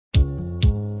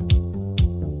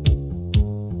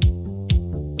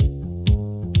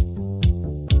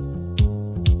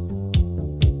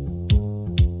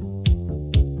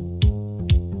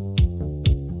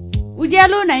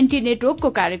उज्यालो 90 नेटवर्कको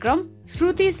कार्यक्रम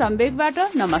श्रुति सम्वेकबाट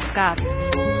नमस्कार।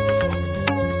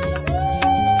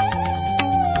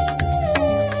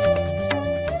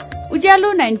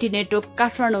 उज्यालो 90 नेटवर्क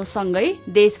काठमाडौँसँगै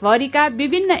देशभरिका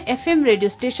विभिन्न एफएम रेडियो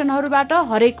स्टेशनहरूबाट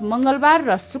हरेक मंगलबार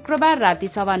र शुक्रबार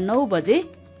राति 9:15 बजे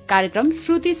कार्यक्रम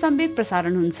श्रुति सम्वेक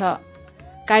प्रसारण हुन्छ।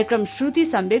 कार्यक्रम श्रुति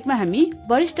सम्वेकमा हामी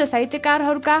वरिष्ठ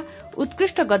साहित्यकारहरूका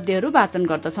उत्कृष्ट गद्यहरू वाचन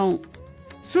गर्दछौं।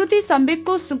 श्रुति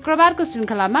सम्वेकको शुक्रबारको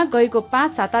श्रृंखलामा गएको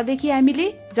 5 सातादेखि हामीले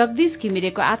जगदीश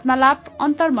घिमिरेको आत्मालाप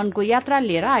अन्तर्मनको यात्रा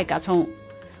लिएर आएका छौं।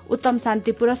 उत्तम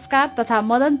शान्ति पुरस्कार तथा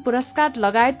मदन पुरस्कार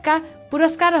लगायतका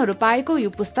पुरस्कारहरू पाएको यो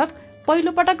पुस्तक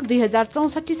पहिलो पटक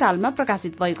 2064 सालमा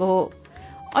प्रकाशित भएको हो।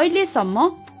 अहिलेसम्म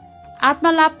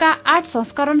आत्मालापका 8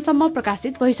 संस्करणसम्म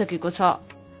प्रकाशित भइसकेको छ।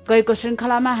 गएको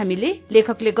श्रृंखलामा हामीले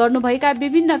लेखकले गर्नुभएका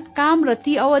विभिन्न काम र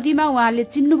ती अवधिमा उहाँले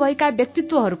चिन्नुभएका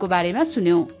व्यक्तित्वहरूको बारेमा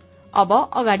सुन्यौं। अब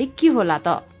अगाडि के होला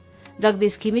त?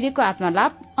 जगदीश घिमिरेको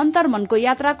आत्मालाप अन्तर्मनको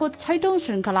यात्राको 6औं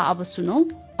श्रृंखला अब सुनौं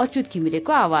अच्युत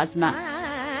घिमिरेको आवाजमा।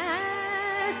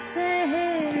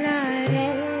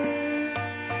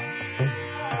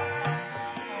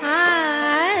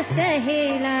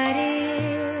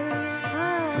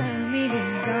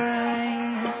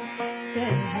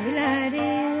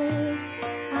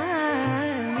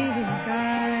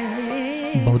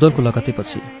 भौदलको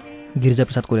लगत्तैपछि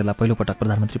गिरिजाप्रसाद कोइराला पहिलो पटक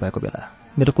प्रधानमन्त्री भएको बेला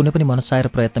मेरो कुनै पनि मनसाय र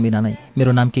प्रयत्न बिना नै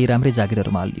मेरो नाम केही राम्रै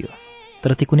जागिरहरूमा हालियो।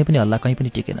 तर ती कुनै पनि हल्ला कहीँ पनि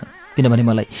टिकेनन्, किनभने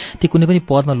मलाई ती कुनै पनि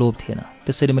पदमा लोभ थिएन।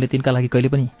 त्यसैले मैले तिनका लागि कहिले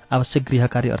पनि आवश्यक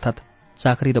गृहकार्य अर्थात्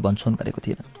चाकरी र भन्छौन गरेको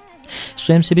थिएन।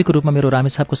 स्वयंसेवीको रूपमा मेरो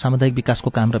रामेछापको सामुदायिक विकासको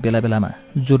काम र बेला बेलामा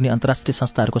जुर्ने अन्तर्राष्ट्रिय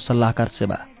संस्थाहरूको सल्लाहकार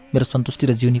सेवा मेरो सन्तुष्टि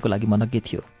र जीवनीको लागि मनज्ञ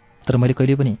थियो। तर मैले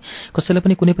कहिले पनि कसैलाई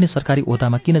पनि कुनै पनि सरकारी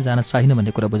ओहदामा किन जान चाहिन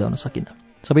भन्ने कुरा बुझाउन सकिनँ।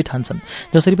 सबै ठान्छन्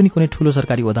जसरी पनि कुनै ठूलो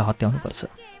सरकारी ओहदा हत्याउनुपर्छ।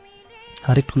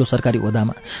 हरेक ठूलो सरकारी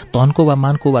ओहदामा धनको वा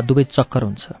मानको वा दुवै चक्कर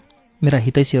हुन्छ। मेरा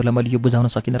हितैषीहरूलाई मैले यो बुझाउन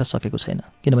सकिनँ र सकेको छैन,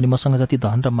 किनभने मसँग जति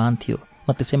धन र मान थियो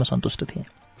म त्यसैमा सन्तुष्ट थिएँ।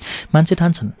 मान्छे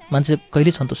ठान्छन् मान्छे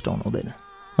कहिले सन्तुष्ट हुनु हुँदैन।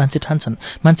 मान्छे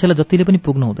ठान्छन् मान्छेलाई जतिले पनि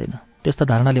पुग्नु हुँदैन। त्यस्ता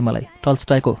धारणाले मलाई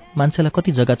टल्स्टायको मान्छेलाई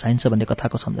कति जग्गा चाहिन्छ भन्ने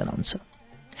कथाको सम्झना हुन्छ।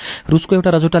 रुसको एउटा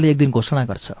रजौटाले एक दिन घोषणा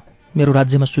गर्छ, मेरो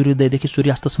राज्यमा सूर्योदयदेखि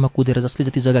सूर्यास्तसम्म कुदेर जसले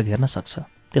जति जग्गा घेर्न सक्छ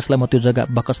त्यसलाई म त्यो जग्गा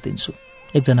बकस दिन्छु।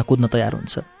 एकजना कुद्न तयार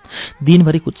हुन्छ,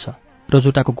 दिनभरि कुद्छ।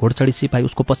 रजौटाको घोडचढी सिपाही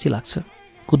उसको पछि लाग्छ।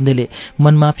 कुद्नेले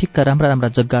मनमाफिकका राम्रा राम्रा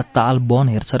जग्गा ताल वन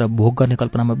हेर्छ र भोग गर्ने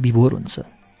कल्पनामा विभोर हुन्छ।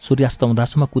 सूर्यास्त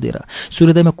हुँदासम्म कुदेर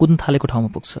सूर्योदयमा कुद्न थालेको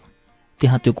ठाउँमा पुग्छ।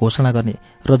 त्यहाँ त्यो घोषणा गर्ने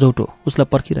रजौटो उसलाई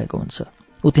पर्खिरहेको हुन्छ।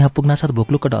 ऊ त्यहाँ पुग्नासाथ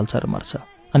भोकलुक्क ढल्छ र मर्छ,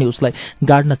 अनि उसलाई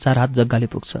गाड्न 4 हात जग्गाले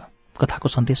पुग्छ। कथाको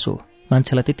सन्देश हो,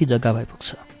 मान्छेलाई त्यति जग्गा भए पुग्छ।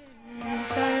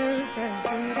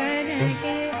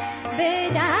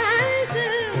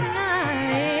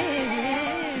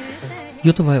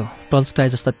 यो त भयो टल्स्टाय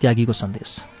जस्ता त्यागीको सन्देश।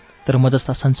 तर म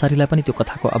जस्ता संसारीलाई पनि त्यो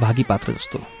कथाको अभागी पात्र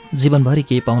जस्तो जीवनभरि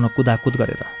केही पाउन कुदाकुद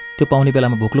गरेर त्यो पाउने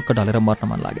बेलामा भोकलुक्क ढलेर मर्न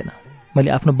मन लागेन। मैले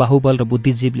आफ्नो बाहुबल र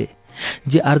बुद्धिजीवले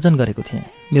जे आर्जन गरेको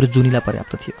थिएँ मेरो जुनीलाई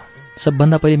पर्याप्त थियो।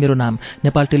 सबभन्दा पहिले मेरो नाम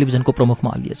नेपाल टेलिभिजनको प्रमुखमा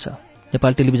हल्लिएछ।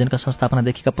 नेपाल टेलिभिजनका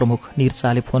संस्थापनादेखिका प्रमुख निर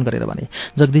शाहले फोन गरेर भने,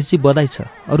 जगदीशजी बधाई छ,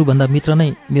 अरूभन्दा मित्र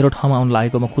नै मेरो ठाउँमा आउन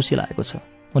लागेकोमा खुसी लागेको छ।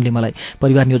 उनले मलाई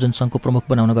परिवार नियोजन सङ्घको प्रमुख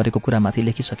बनाउन गरेको कुरामाथि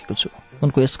लेखिसकेको छु।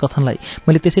 उनको यस कथनलाई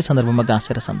मैले त्यसै सन्दर्भमा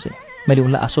गाँसेर सम्झेँ। मैले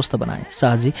उनलाई आश्वस्त बनाएँ,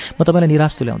 शाहजी म तपाईँलाई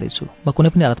निराश तुल्याउँदैछु, म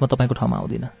कुनै पनि हालतमा तपाईँको ठाउँमा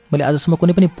आउँदिनँ। मैले आजसम्म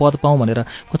कुनै पनि पद पाऊँ भनेर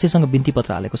कसैसँग बिन्ती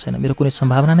पत्र हालेको छैन, मेरो कुनै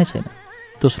सम्भावना नै छैन।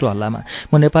 दोस्रो हल्लामा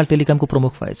म नेपाल टेलिकमको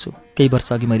प्रमुख भएछु। केही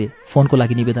वर्ष अघि मैले फोनको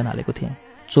लागि निवेदन हालेको थिएँ।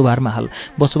 चोभारमा हाल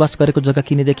बसोबास गरेको जग्गा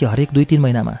किनेदेखि हरेक 2-3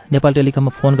 महिनामा नेपाल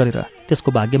टेलिकममा फोन गरेर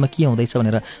त्यसको भाग्यमा के हुँदैछ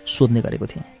भनेर सोध्ने गरेको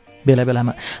थिएँ। बेला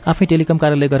बेलामा आफै टेलिकम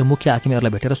कार्यालय गएर मुख्य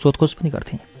हाकिमहरूलाई भेटेर सोधखोज पनि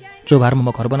गर्थेँ। चोभारमा म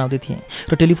घर बनाउँदै थिएँ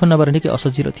र टेलिफोन नम्बर निकै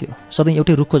असजिलो थियो। सधैँ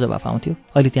एउटै रुखको जवाफ आउँथ्यो।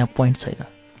 अहिले त्यहाँ पोइन्ट छैन।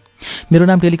 मेरो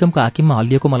नाम टेलिकमको हाकिममा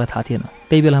हल्लिएको मलाई थाहा थिएन।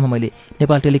 त्यही बेलामा मैले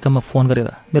नेपाल टेलिकममा फोन गरेर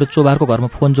मेरो चोभारको घरमा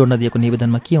फोन जोड्न दिएको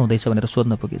निवेदनमा के हुँदैछ भनेर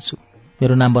सोध्न पुगेछु।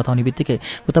 मेरो नाम बताउने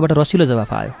बित्तिकै उताबाट रसिलो जवाफ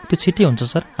आयो, त्यो छिट्टै हुन्छ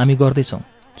सर, हामी गर्दैछौँ।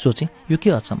 सोचेँ यो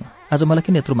के अचम्म, आज मलाई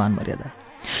किन यत्रो मान मर्यादा।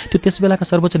 त्यो त्यसबेलाका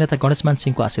सर्वोच्च नेता गणेशमान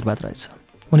सिंहको आशीर्वाद रहेछ।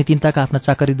 उनी तिनताका आफ्ना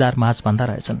चाकरीदार माझ भन्दा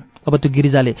रहेछन्। अब त्यो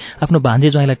गिरिजाले आफ्नो भान्जे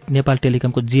ज्वाइँलाई नेपाल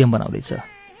टेलिकमको जीएम बनाउँदैछ।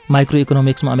 माइक्रो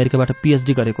इकोनोमिक्समा अमेरिकाबाट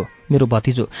पिएचडी गरेको मेरो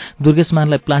भतिजो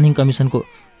दुर्गेशमानलाई प्लानिङ कमिसनको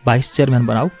भाइस चेयरम्यान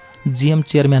बनाऊ, जीएम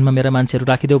चेयरम्यानमा मेरा मान्छेहरू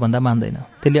राखिदेऊ भन्दा मान्दैन।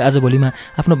 त्यसले आजभोलिमा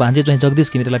आफ्नो भान्जे ज्वाइँ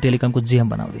जगदीश घिमिरेलाई टेलिकमको जीएम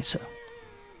बनाउँदैछ।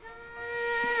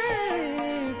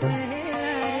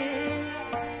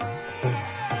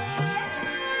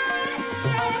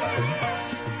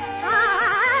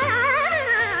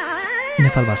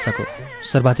 नेपाल भाषाको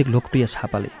सर्वाधिक लोकप्रिय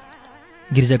छापाले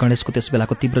गिरिजा गणेशको त्यस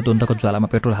बेलाको तीव्र द्वन्द्वको ज्वालामा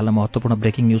पेट्रोल हाल्न महत्त्वपूर्ण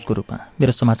ब्रेकिङ न्युजको रूपमा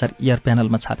मेरो समाचार एयर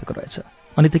प्यानलमा छापेको रहेछ।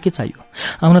 अनि त के चाहियो?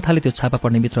 आउन थाले त्यो छापा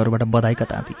पढ्ने मित्रहरूबाट बधाईका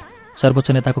ताँती।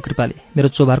 सर्वोच्च नेताको कृपाले मेरो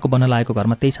चोभारको बन्न लागेको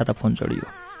घरमा त्यही छाता फोन जोडियो।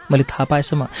 मैले थाहा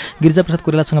पाएसम्म गिरिजाप्रसाद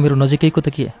कोइरालासँग मेरो नजिकैको त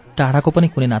के, टाढाको पनि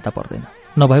कुनै नाता पर्दैन।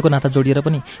 नभएको नाता जोडिएर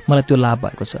पनि मलाई त्यो लाभ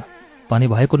भएको छ भने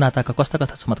भएको नाताका कस्ता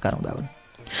कथा चमत्कार हुँदा हुन्।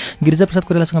 गिरिजाप्रसाद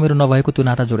कोइरालासँग मेरो नभएको त्यो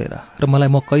नाता जोडेर र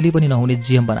मलाई म कहिले पनि नहुने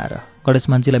जिएम बनाएर गणेश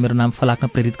मान्जीलाई मेरो नाम फलाक्न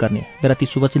प्रेरित गर्ने मेरा ती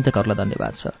शुभचिन्तकहरूलाई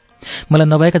धन्यवाद छ। मलाई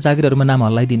नभएका जागिरहरूमा नाम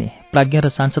हल्लाइदिने, प्राज्ञ र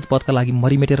सांसद पदका लागि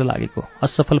मरिमेटेर लागेको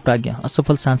असफल प्राज्ञ,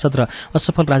 असफल सांसद र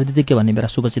असफल राजनीतिज्ञ भन्ने मेरा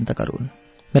शुभचिन्तकहरू हुन्।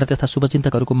 मेरा त्यस्ता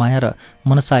शुभचिन्तकहरूको माया र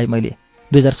मनसाय मैले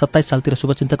 2027 सालतिर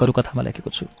शुभचिन्तकहरू कथामा लेखेको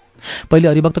छु। पहिले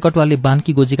हरिभक्त कटुवालले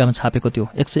बानकी गोजिकामा छापेको त्यो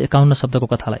 151 शब्दको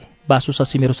कथालाई बासु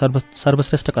शशी मेरो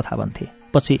सर्वश्रेष्ठ कथा भन्थे।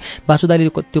 पछि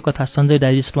बासुदाईले त्यो कथा सञ्जय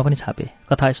डाइजेस्टमा पनि छापे।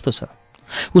 कथा यस्तो छ,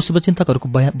 ऊ शुभचिन्तकहरूको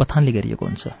बथानले घेरिएको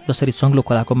हुन्छ, जसरी सङ्ग्लो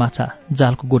खोलाको माछा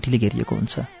जालको गोटीले घेरिएको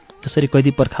हुन्छ, जसरी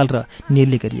कैदी पर्खाल र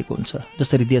नेलले घेरिएको हुन्छ,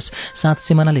 जसरी देश 7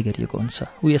 सिमानाले घेरिएको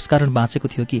हुन्छ। ऊ यसकारण बाँचेको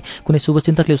थियो कि कुनै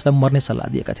शुभचिन्तकले उसलाई मर्ने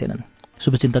सल्लाह दिएका थिएनन्।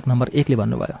 शुभचिन्तक नम्बर 1 ले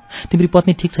भन्नुभयो, तिम्री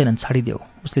पत्नी ठिक छैनन्, छाडिदेऊ।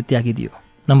 उसले त्यागिदियो।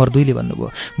 नम्बर 2 ले भन्नुभयो,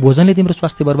 भोजनले तिम्रो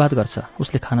स्वास्थ्य बर्बाद गर्छ।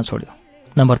 उसले खान छोड्यो।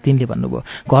 नम्बर 3 ले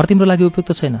भन्नुभयो, घर तिम्रो लागि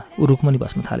उपयुक्त छैन। ऊ रुखमुनि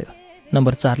बस्न थाल्यो।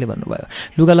 नम्बर 4 ले भन्नुभयो,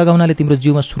 लुगा लगाउनाले तिम्रो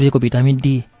जिउमा सूर्यको भिटामिन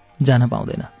डी जान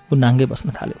पाउँदैन। ऊ नाङ्गै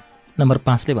बस्न थाल्यो। नम्बर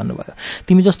 5 ले भन्नुभयो,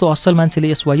 तिमी जस्तो असल मान्छेले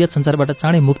यस वाह्य संसारबाट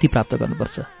चाँडै मुक्ति प्राप्त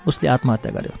गर्नुपर्छ। उसले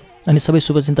आत्महत्या गर्यो। अनि सबै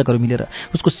शुभचिन्तकहरू मिलेर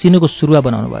उसको सिनोको सुरुवा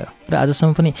बनाउनु भयो र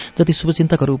आजसम्म पनि जति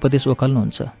शुभचिन्तकहरू उपदेश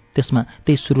ओकल्नुहुन्छ त्यसमा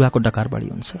त्यही सुरुवाको डकार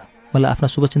बढी हुन्छ। मलाई आफ्ना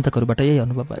शुभचिन्तकहरूबाट यही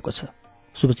अनुभव भएको छ।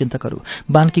 शुभचिन्तकहरू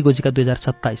बानकी गोजिका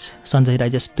 2027, सञ्जय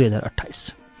डाइजेस्ट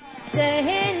 2028।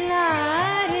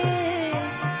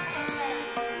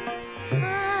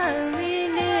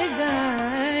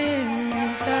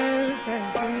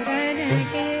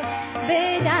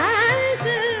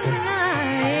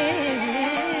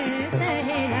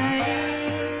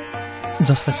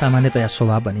 जसलाई सामान्यतया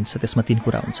स्वभाव भनिन्छ त्यसमा 3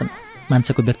 कुरा हुन्छन्।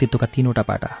 मान्छेको व्यक्तित्वका 3वटा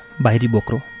पाटा, बाहिरी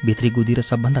बोक्रो, भित्री गुदी र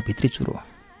सबभन्दा भित्री चुरो।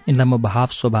 यिनलाई म भाव,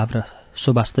 स्वभाव र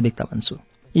स्ववास्तविकता भन्छु।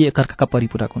 यी एकअर्काका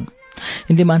परिपूरक हुन्।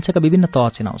 यिनले मान्छेका विभिन्न तह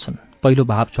चिनाउँछन्। पहिलो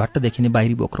भाव झ्वाट्ट देखिने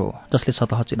बाहिरी बोक्रो हो, जसले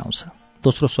सतह चिनाउँछ।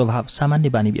 दोस्रो स्वभाव सामान्य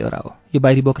बानी व्यवहार हो। यो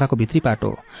बाहिरी बोक्राको भित्री पाटो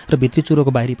हो र भित्री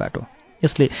चुरोको बाहिरी पाटो।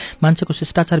 यसले मान्छेको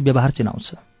शिष्टाचार व्यवहार चिनाउँछ।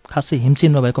 खासै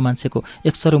हिमचिन नभएको मान्छेको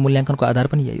एकसरो मूल्याङ्कनको आधार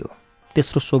पनि यही हो।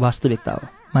 तेस्रो स्ववास्तविकता हो।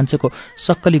 मान्छेको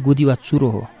सक्कली गुदी वा चुरो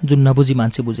हो, जुन नबुझी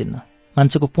मान्छे बुझिन्न।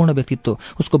 मान्छेको पूर्ण व्यक्तित्व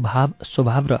उसको भाव,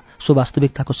 स्वभाव र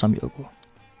स्ववास्तविकताको संयोग हो।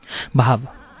 भाव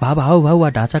हाउभाउ वा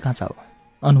ढाँचा काँचा हो।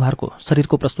 अनुहारको,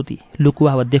 शरीरको प्रस्तुति,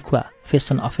 लुकुवा वा देखुवा,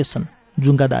 फेसन अफेसन,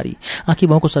 जुङ्गादारी, आँखी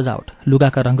भाउको सजावट,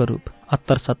 लुगाका रङ्गरूप,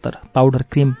 अत्तर सत्तर, पाउडर,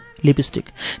 क्रिम, लिपस्टिक,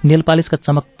 नेल पालिसका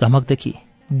चमक झमकदेखि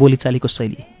बोलीचालीको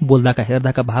शैली, बोल्दाका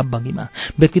हेर्दाका भाव भङ्गिमा,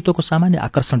 व्यक्तित्वको सामान्य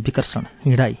आकर्षण विकर्षण,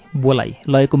 हिँडाइ, बोलाइ,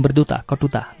 लयको मृदुता,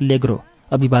 कटुता, लेग्रो,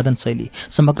 अभिवादन शैली,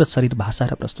 समग्र शरीर भाषा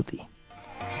र प्रस्तुति।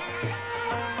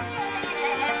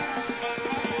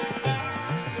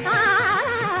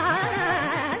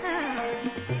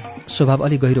 स्वभाव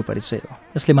अलि गहिरो परिचय हो।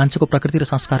 यसले मान्छेको प्रकृति र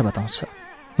संस्कार बताउँछ।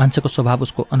 मान्छेको स्वभाव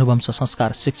उसको अनुभवंश,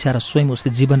 संस्कार, शिक्षा र स्वयं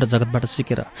उसले जीवन र जगतबाट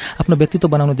सिकेर आफ्नो व्यक्तित्व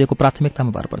बनाउन दिएको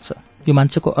प्राथमिकतामा भर पर्छ। यो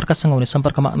मान्छेको अर्कासँग हुने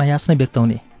सम्पर्कमा अनायास नै व्यक्त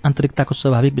हुने आन्तरिकताको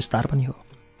स्वाभाविक विस्तार पनि हो।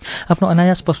 आफ्नो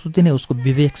अनायास प्रस्तुति नै उसको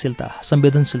विवेकशीलता,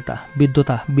 संवेदनशीलता,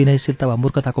 विद्वता, विनयशीलता वा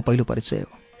मूर्खताको पहिलो परिचय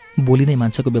हो। बोली नै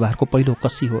मान्छेको व्यवहारको पहिलो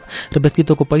कसी हो र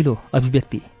व्यक्तित्वको पहिलो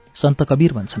अभिव्यक्ति। सन्त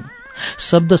कबीर भन्छन्,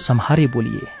 शब्द सम्हारे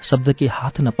बोलिए, शब्द के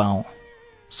हाथ न पाऊँ।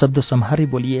 शब्द सम्हारे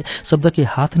बोलिए, शब्द के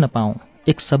हाथ न पाऊँ।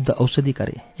 एक शब्द औषधि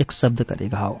करे, एक शब्द करे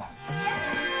घाव।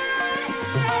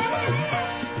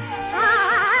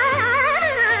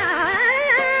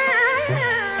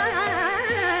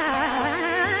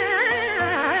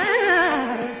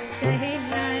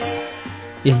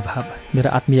 यही भाव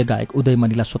मेरा आत्मीय गायक उदय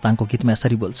मनिला सोताङको गीतमा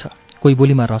यसरी बोल्छ। कोही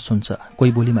बोलीमा रस हुन्छ,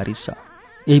 कोही बोलीमा रिस।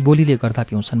 यही बोलीले गर्दा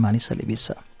पिउँछन् मानिसहरूले विष।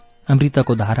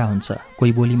 अमृतको धारा हुन्छ,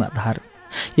 कोही बोलीमा धार।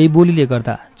 यही बोलीले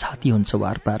गर्दा छाती हुन्छ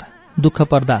वारपार। दुःख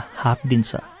पर्दा हात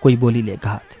दिन्छ, कोही बोलीले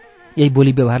घात। यही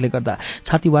बोली व्यवहारले गर्दा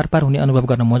छाती वारपार हुने अनुभव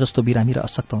गर्न म जस्तो बिरामी र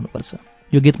अशक्त हुनुपर्छ।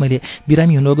 यो गीत मैले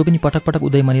बिरामी हुनुअघि पनि पटक पटक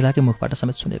उदय मनिलाकै मुखबाट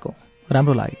समेत सुनेको।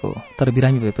 राम्रो लागेको हो। तर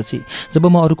बिरामी भएपछि जब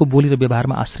म अरूको बोली र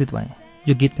व्यवहारमा आश्रित भएँ,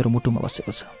 यो गीत मेरो मुटुमा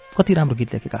बसेको छ। कति राम्रो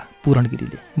गीत लेखेका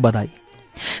पूरणगिरीले, बधाई।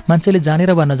 मान्छेले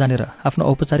जानेर वा नजानेर आफ्नो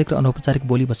औपचारिक र अनौपचारिक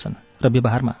बोली वचन र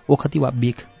व्यवहारमा ओखती वा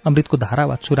बिख, अमृतको धारा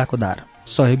वा चुराको धार,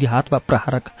 सहयोगी हात वा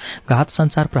प्रहारक घात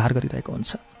संसार प्रहार गरिरहेको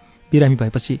हुन्छ। बिरामी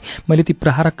भएपछि मैले ती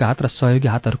प्रहारक घात र सहयोगी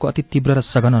हातहरूको अति तीव्र र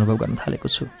सघन अनुभव गर्न थालेको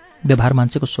छु। व्यवहार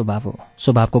मान्छेको स्वभाव हो।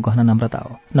 स्वभावको गहना नम्रता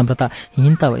हो। नम्रता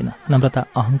हीनता होइन, नम्रता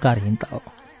अहङ्कारहीनता हो।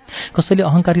 कसैले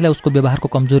अहङ्कारीलाई उसको व्यवहारको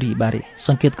कमजोरी बारे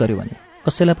संकेत गर्यो भने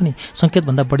कसैलाई पनि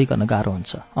सङ्केतभन्दा बढी गर्न गाह्रो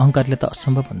हुन्छ। अहङ्कारले त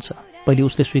असम्भव हुन्छ। पहिले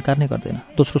उसले स्वीकार नै गर्दैन,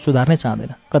 दोस्रो सुधार्नै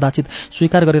चाहँदैन, कदाचित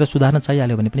स्वीकार गरेर सुधार्न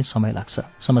चाहिहाल्यो भने पनि समय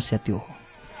लाग्छ। समस्या त्यो हो।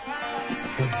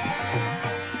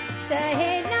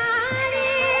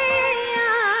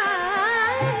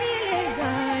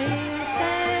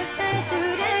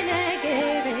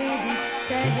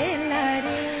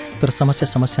 तर समस्या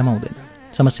समस्यामा हुँदैन,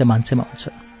 समस्या मान्छेमा हुन्छ।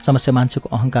 समस्या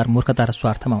मान्छेको अहङ्कार, मूर्खता र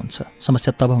स्वार्थमा हुन्छ।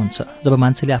 समस्या तब हुन्छ जब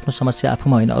मान्छेले आफ्नो समस्या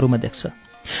आफूमा होइन अरूमा देख्छ।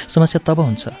 समस्या तब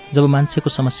हुन्छ जब मान्छेको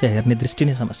समस्या हेर्ने दृष्टि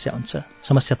नै समस्या हुन्छ।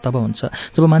 समस्या तब हुन्छ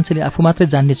जब मान्छेले आफू मात्रै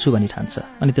जान्ने छु भनी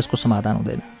ठान्छ अनि त्यसको समाधान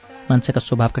हुँदैन। मान्छेका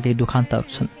स्वभावका केही दुखान्तहरू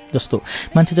छन्, जस्तो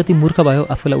मान्छे जति मूर्ख भयो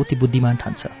आफूलाई उति बुद्धिमान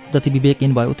ठान्छ, जति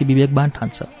विवेकहीन भयो उति विवेकवान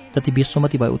ठान्छ, जति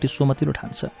बेसोमती भयो उति सोमतिलो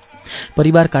ठान्छ।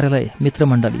 परिवार, कार्यालय,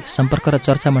 मित्रमण्डली, सम्पर्क र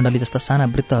चर्चा मण्डली जस्ता साना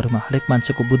वृत्तहरूमा हरेक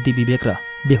मान्छेको बुद्धि, विवेक र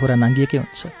बेहोरा नाङ्गिएकै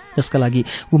हुन्छ, जसका लागि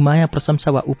ऊ माया, प्रशंसा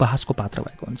वा उपहासको पात्र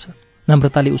भएको हुन्छ।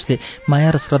 नम्रताले उसले माया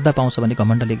र श्रद्धा पाउँछ भने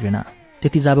घमण्डले घृणा।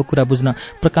 त्यति जाबो कुरा बुझ्न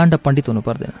प्रकाण्ड पण्डित हुनु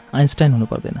पर्दैन, आइन्स्टाइन हुनु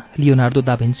पर्दैन, लियोनार्दो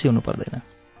दा भिन्सी हुनु पर्दैन।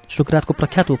 सुकरातको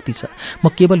प्रख्यात उक्ति छ,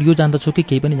 म केवल यो जान्दछु कि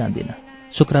केही पनि जान्दिनँ।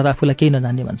 सुकरात आफूलाई केही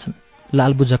नजान्ने भन्छन्।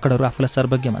 लाल बुझक्कडहरू आफूलाई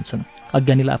सर्वज्ञ भन्छन्।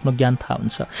 अज्ञानीलाई आफ्नो ज्ञान थाहा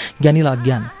हुन्छ, ज्ञानीलाई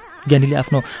अज्ञान। ज्ञानीले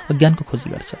आफ्नो अज्ञानको खोजी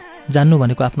गर्छ। जान्नु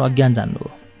भनेको आफ्नो अज्ञान जान्नु हो।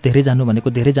 धेरै जान्नु भनेको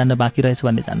धेरै जान्न बाँकी रहेछ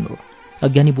भन्ने जान्नु हो।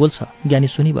 अज्ञानी बोल्छ, ज्ञानी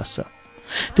सुनिबस्छ।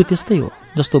 त्यो त्यस्तै हो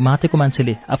जस्तो माथेको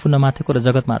मान्छेले आफू नमाथेको र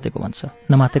जगत माथेको भन्छ।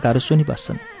 नमाथेकाहरू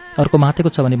सुनिबस्छन्। अर्को माथेको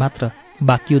छ भने मात्र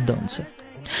वाक्युद्ध हुन्छ।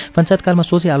 पञ्चायतकालमा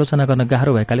सोझै आलोचना गर्न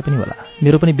गाह्रो भएकाले पनि होला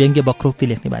मेरो पनि व्यङ्ग्य वक्रोक्ति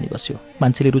लेख्ने बानी बस्यो।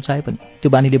 मान्छेले रुचाए पनि त्यो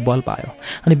बानीले बल पायो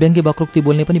अनि व्यङ्ग्य वक्रोक्ति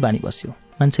बोल्ने पनि बानी बस्यो।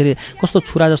 मान्छेले कस्तो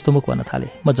छुरा जस्तो मुख भन्न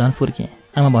थाले। म झन् फुर्किएँ।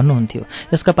 आमा भन्नुहुन्थ्यो,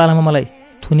 यसका पालामा मलाई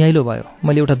थुनियाइलो भयो,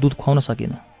 मैले एउटा दुध खुवाउन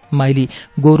सकिनँ। माइली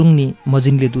गोरुङ्नी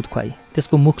मजिनले दुध खुवाई,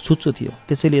 त्यसको मुख छुच्चो थियो,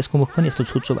 त्यसैले यसको मुख पनि यस्तो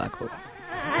छुच्चो भएको हो।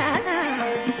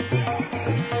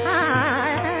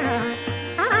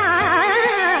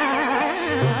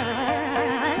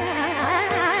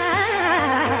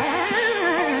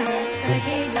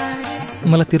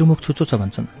 मलाई तेरो मुख छुच्चो छ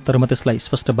भन्छन्, तर म त्यसलाई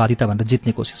स्पष्ट बाधिता भनेर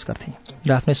जित्ने कोसिस गर्थेँ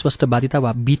र आफ्नो स्पष्ट बाधिता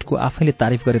वा बिटको आफैले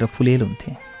तारिफ गरेर फुलेल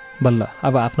हुन्थेँ। बल्ल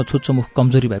अब आफ्नो छुच्चो मुख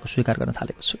कमजोरी भएको स्वीकार गर्न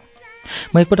थालेको छु।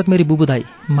 म एकपटक मेरी बुबु दाई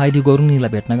माइली गौरुङनीलाई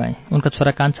भेट्न गएँ। उनका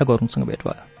छोरा कान्छा गौरुङसँग भेट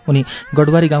भयो। उनी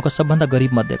गडवारी गाउँका सबभन्दा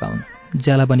गरिब मध्येका हुन्।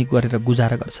 ज्याला बनी गरेर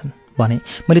गुजारा गर्छन्। भने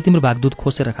मैले तिम्रो भाग दुध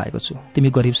खोसेर खाएको छु, तिमी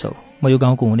गरिब छौ, म यो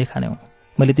गाउँको हुने खाने हुँ।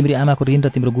 मैले तिम्रो आमाको ऋण र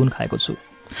तिम्रो गुण खाएको छु।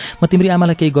 म तिम्रो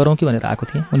आमालाई केही गरौँ कि भनेर आएको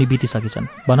थिएँ, उनी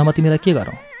बितिसकेछन्। भन म तिमीलाई के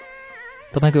गरौँ?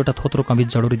 तपाईँको एउटा थोत्रो कमिज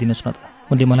जडोरी दिनुहोस् न त।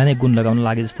 उनले मलाई नै गुण लगाउन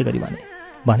लागे जस्तै गरी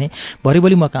भने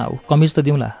भरिभरि म कहाँ हो, कमिज त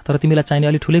दिउँला, तर तिमीलाई चाहिने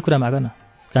अलि ठुलै कुरा माग न।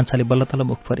 कान्छाले बल्ल तल्ल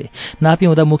मुख फरे। नापी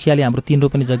हुँदा मुखियाले हाम्रो 3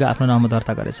 रोपनी जग्गा आफ्नो नाममा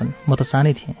दर्ता गरेछन्। म त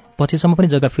सानै थिएँ। पछिसम्म पनि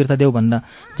जग्गा फिर्ता देऊ भन्न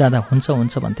जाँदा हुन्छ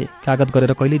भन्थे। कागज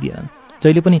गरेर कहिल्यै दिएनन्।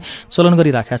 जहिले पनि चलन गरी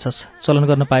राखेका छस्, चलन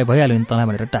गर्न पाए भइहाल्यो नि तँलाई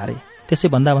भनेर टारे। त्यसै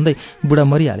भन्दा भन्दै बुढा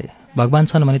मरिहाले। भगवान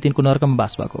छन् भने तिनको नरकमा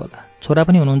बास भएको होला। छोरा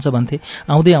पनि हुनुहुन्छ भन्थे,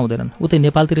 आउँदै आउँदैनन्, उतै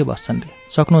नेपालतिरै बस्छन् रे।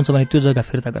 सक्नुहुन्छ भने त्यो जग्गा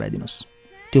फिर्ता गराइदिनुहोस्।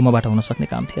 त्यो मबाट हुन सक्ने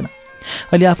काम थिएन।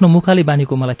 अहिले आफ्नो मुखाले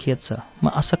बानीको मलाई खेद छ।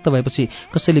 म आसक्त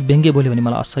भएपछि कसैले व्यङ्ग्य बोल्यो भने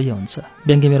मलाई असह्य हुन्छ।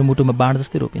 व्यङ्ग्य मेरो मुटुमा बाण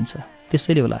जस्तै रोपिन्छ।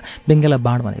 त्यसैले होला व्यङ्ग्यलाई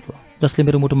बाण भनेको। जसले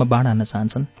मेरो मुटुमा बाण हान्न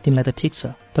चाहन्छन् तिनलाई त ठिक छ,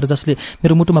 तर जसले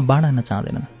मेरो मुटुमा बाण हान्न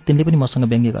चाहँदैनन् तिनले पनि मसँग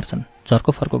व्यङ्ग्य गर्छन्,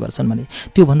 झर्को फर्को गर्छन् भने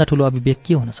त्योभन्दा ठुलो अभिवेक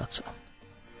के हुन सक्छ?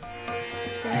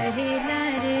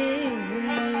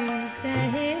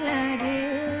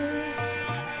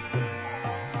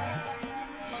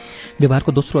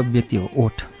 व्यवहारको दोस्रो अभिव्यक्ति हो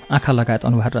ओठ, आँखा लगायत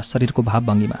अनुहार र शरीरको भाव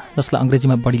भङ्गिमा, जसलाई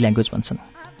अङ्ग्रेजीमा बडी ल्याङ्ग्वेज भन्छन्।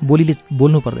 बोलीले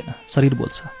बोल्नु पर्दैन, शरीर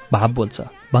बोल्छ, भाव बोल्छ,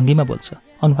 भङ्गिमा बोल्छ,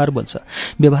 अनुहार बोल्छ,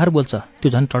 व्यवहार बोल्छ। त्यो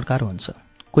झन् टड्कारो हुन्छ।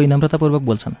 कोही नम्रतापूर्वक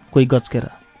बोल्छन्, कोही गच्केर,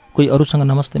 कोही अरूसँग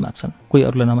नमस्ते माग्छन्, कोही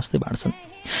अरूलाई नमस्ते बाँड्छन्।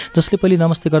 जसले पहिले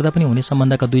नमस्ते गर्दा पनि हुने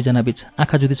सम्बन्धका दुईजना बीच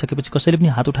आँखा जुधिसकेपछि कसैले पनि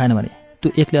हात उठाएन भने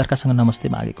त्यो एकले अर्कासँग नमस्ते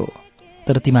मागेको हो।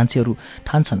 तर ती मान्छेहरू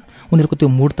ठान्छन् उनीहरूको त्यो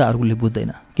मूर्ता अरूले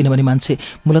बुझ्दैन, किनभने मान्छे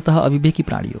मूलतः अविवेकी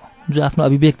प्राणी हो, जो आफ्नो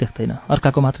अविवेक देख्दैन,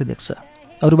 अर्काको मात्रै देख्छ।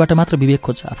 अरूबाट मात्र विवेक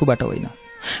खोज्छ, आफूबाट होइन।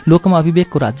 लोकमा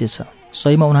अविवेकको राज्य छ।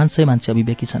 100मा 99 मान्छे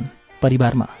अविवेकी छन्।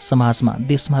 परिवारमा, समाजमा,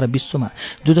 देशमा र विश्वमा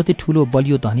जो जति ठूलो,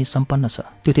 बलियो, धनी, सम्पन्न छ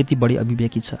त्यो त्यति बढी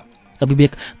अविवेकी छ।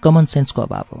 अविवेक कमन सेन्सको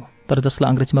अभाव हो। तर जसलाई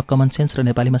अङ्ग्रेजीमा कमन सेन्स र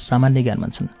नेपालीमा सामान्य ज्ञान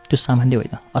भन्छन् त्यो सामान्य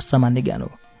होइन, असामान्य ज्ञान हो।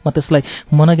 म त्यसलाई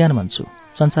मनोज्ञान भन्छु।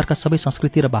 संसारका सबै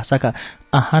संस्कृति र भाषाका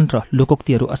आहान र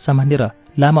लोकोक्तिहरू असामान्य र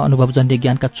लामा अनुभवजन्य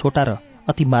ज्ञानका छोटा र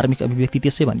अति मार्मिक अभिव्यक्ति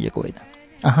त्यसै भनिएको होइन।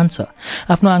 आहान छ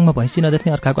आफ्नो आङमा भैँसी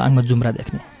नदेख्ने, अर्काको आङमा जुम्रा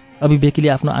देख्ने। अभिव्यक्तिले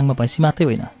आफ्नो आङमा भैँसी मात्रै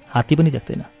होइन, हात्ती पनि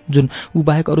देख्दैन, जुन ऊ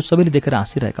बाहेक अरू सबैले देखेर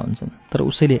हाँसिरहेका हुन्छन्। तर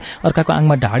उसैले अर्काको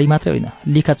आङमा ढाडी मात्रै होइन,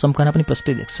 लिखा चम्कना पनि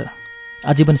प्रष्टै देख्छ।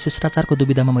 आजीवन शिष्टाचारको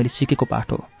दुविधामा मैले सिकेको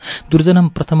पाठ हो। दुर्जनम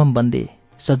प्रथमम वन्दे,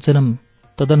 सज्जनम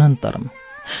तदनन्तरम।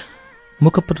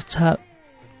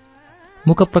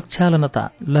 मुख प्रक्षालनता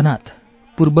लनाथ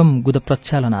पूर्वम गुद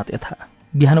प्रक्षालनाथ यथा।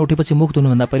 बिहान उठेपछि मुख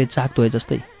धुनुभन्दा पहिले चाक धोए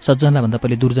जस्तै सज्जनलाई भन्दा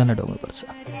पहिले दुर्जनलाई ढोग्नुपर्छ।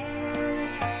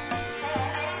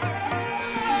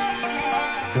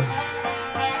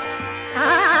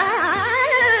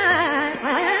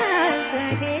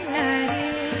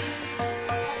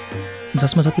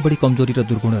 जसमा जति बढी कमजोरी र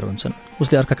दुर्गुणहरू हुन्छन्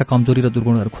उसले अर्काका कमजोरी र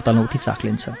दुर्गुणहरू खोताल्न उठी चाख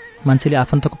लिन्छ। मान्छेले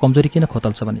आफन्तको कमजोरी किन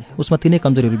खोतल्छ भने उसमा तिनै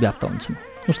कमजोरीहरू व्याप्त हुन्छन्।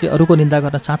 उसले अरूको निन्दा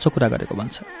गर्न साँचो कुरा गरेको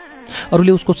भन्छ।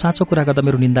 अरूले उसको साँचो कुरा गर्दा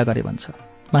मेरो निन्दा गरे भन्छ।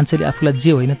 मान्छेले आफूलाई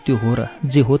जे होइन त्यो हो र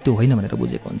जे हो त्यो होइन भनेर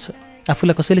बुझेको हुन्छ।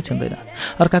 आफूलाई कसैले चिन्दैन।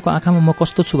 अर्काको आँखामा म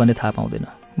कस्तो छु भन्ने थाहा पाउँदैन।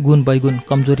 गुण बैगुण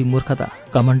कमजोरी मूर्खता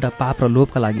घमण्ड पाप र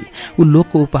लोभका लागि ऊ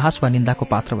लोकको उपहास वा निन्दाको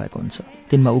पात्र भएको हुन्छ।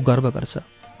 तिनमा ऊ गर्व गर्छ।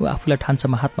 ऊ आफूलाई ठान्छ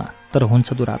महात्मा तर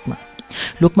हुन्छ दुरात्मा।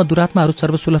 लोकमा दुरात्माहरू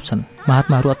सर्वसुलभ छन्।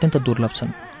 महात्माहरू अत्यन्त दुर्लभ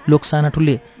छन्। लोक साना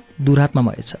ठुले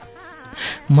दुरात्मामय छ।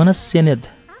 मनस्यनेद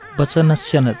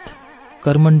वचनस्यनेद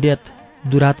कर्मण्ड्यत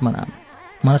दुरात्मनाम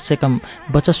मनस्यकम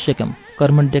वचस्यकम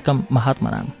कर्मण्ड्यकम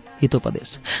महात्मनाम। हितोपदेश।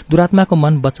 दुरात्माको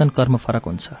मन वचन कर्म फरक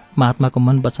हुन्छ। महात्माको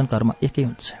मन वचन कर्म एकै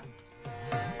हुन्छ।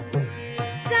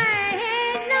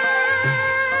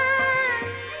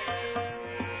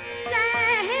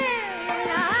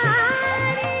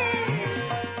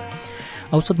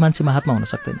 औषध मान्छे महात्मा हुन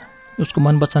सक्दैन। उसको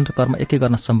मन वचन र कर्म एकै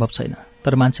गर्न सम्भव छैन।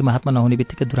 तर मान्छे महात्मा नहुने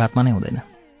बित्तिकै दुरात्मा नै हुँदैन।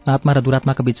 महात्मा र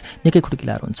दुरात्माका बीच निकै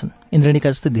खुड्किलाहरू हुन्छन्। इन्द्रणीका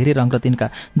जस्तै धेरै रङ र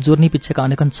तिनका जोर्नी पिच्छेका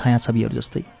अनेकन छाया छविहरू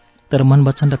जस्तै। तर मन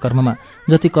वचन र कर्ममा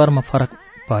जति कर्म फरक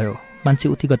भयो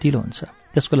मान्छे उति गतिलो हुन्छ।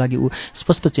 त्यसको लागि ऊ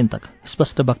स्पष्ट चिन्तक,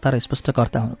 स्पष्ट वक्ता र स्पष्ट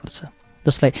कर्ता हुनुपर्छ।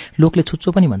 जसलाई लोकले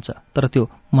छुच्चो पनि भन्छ तर त्यो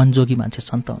मनजोगी मान्छे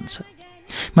सन्त हुन्छ।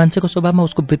 मान्छेको स्वभावमा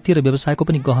उसको वृत्ति र व्यवसायको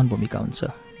पनि गहन भूमिका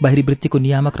हुन्छ। बाहिरी वृत्तिको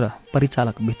नियामक र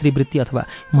परिचालक भित्री वृत्ति अथवा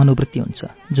मनोवृत्ति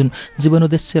हुन्छ जुन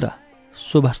जीवनोद्देश्य र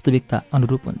स्ववास्तविकता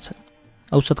अनुरूप हुन्छ।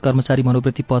 औषध कर्मचारी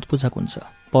मनोवृत्ति पद पूजक हुन्छ।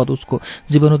 पद उसको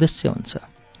जीवनोद्देश्य हुन्छ।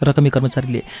 रकमी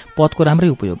कर्मचारीले पदको राम्रै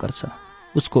उपयोग गर्छ।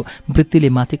 उसको वृत्तिले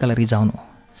माथिकालाई रिझाउनु,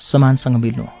 समानसँग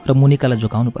मिल्नु र मुनिकालाई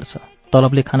झुकाउनुपर्छ।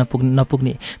 तलबले खान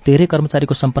नपुग्ने धेरै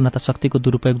कर्मचारीको सम्पन्नता शक्तिको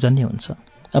दुरुपयोग जन्य हुन्छ।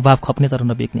 अभाव खप्ने तर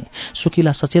नबिग्ने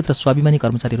सुकिला सचेत र स्वाभिमानी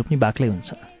कर्मचारीहरू पनि बाक्लै हुन्छ।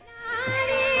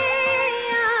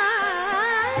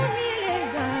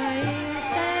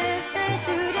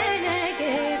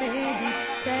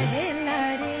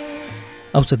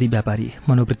 औषधि व्यापारी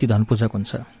मनोवृत्ति धन पूजक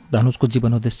हुन्छ। धन उसको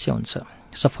जीवनोद्देश्य हुन्छ।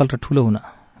 सफल र ठूलो हुन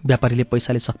व्यापारीले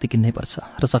पैसाले शक्ति किन्नै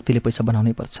पर्छ र शक्तिले पैसा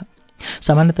बनाउनै पर्छ।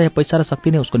 सामान्यतया पैसा र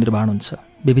शक्ति नै उसको निर्माण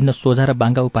हुन्छ। विभिन्न सोझा र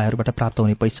बाङ्गा उपायहरूबाट प्राप्त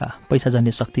हुने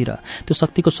पैसाजन्य शक्ति र त्यो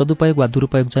शक्तिको सदुपयोग वा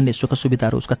दुरुपयोग जन्य सुख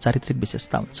सुविधाहरू उसका चारित्रिक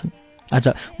विशेषता हुन्छन्। आज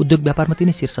उद्योग व्यापारमा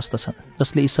तिनै शीर्षस्थ छन्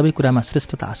जसले यी सबै कुरामा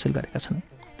श्रेष्ठता हासिल गरेका छन्।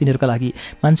 तिनीहरूका लागि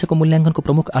मान्छेको मूल्याङ्कनको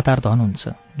प्रमुख आधार धन हुन्छ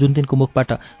जुन तिनको मुखबाट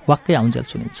वाक्कै आउन्जेल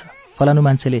सुनिन्छ। फलानु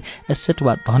मान्छेले एसेट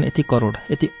वा धन यति करोड,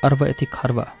 यति अर्ब, यति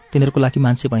खर्ब। तिनीहरूको लागि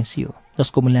मान्छे भैँसी हो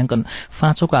जसको मूल्याङ्कन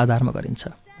फाँचोको आधारमा गरिन्छ।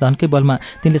 धनकै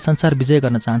बलमा तिनले संसार विजय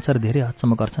गर्न चाहन्छ र धेरै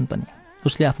हदसम्म गर्छन् पनि।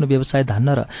 उसले आफ्नो व्यवसाय धान्न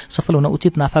र सफल हुन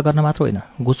उचित नाफा गर्न मात्र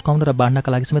होइन, घुस खुवाउन र बाँड्नका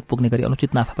लागि समेत पुग्ने गरी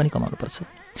अनुचित नाफा पनि कमाउनुपर्छ।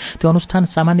 त्यो अनुष्ठान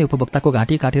सामान्य उपभोक्ताको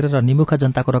घाँटी काटेर र निमुखा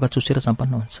जनताको रगत चुसेर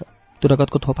सम्पन्न हुन्छ। त्यो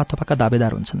रगतको थोपा थोपाका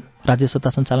दावेदार हुन्छन्। राज्य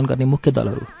सत्ता सञ्चालन गर्ने मुख्य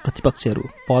दलहरू, प्रतिपक्षहरू,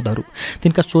 पदहरू,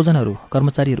 तिनका स्वजनहरू,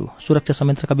 कर्मचारीहरू, सुरक्षा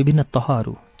संयन्त्रका विभिन्न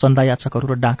तहहरू, चन्दा याचकहरू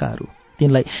र डाँकाहरू।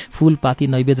 तिनलाई फूलपाती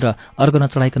नैवेद्य र अर्घ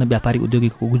नचढाइकन व्यापारी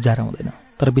उद्योगीको गुजारा हुँदैन।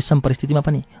 तर विषम परिस्थितिमा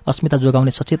पनि अस्मिता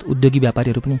जोगाउने सचेत उद्योगी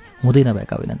व्यापारीहरू पनि हुँदै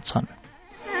नभएका होइनन्, छन्।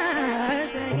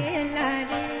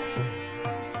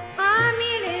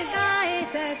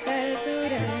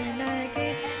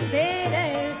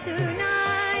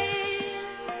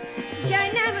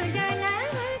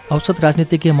 औषध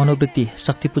राजनीतिकीय मनोवृत्ति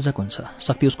शक्ति पूजक हुन्छ।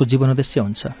 शक्ति उसको जीवनोद्देश्य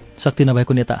हुन्छ। शक्ति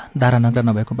नभएको नेता दारा नगरा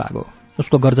नभएको बाघ हो।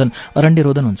 उसको गर्जन अरण्य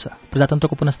रोदन हुन्छ।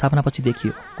 प्रजातन्त्रको पुनस्थापनापछि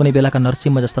देखियो कुनै बेलाका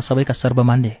नरसिंह जस्ता सबैका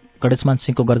सर्वमान्य गणेशमान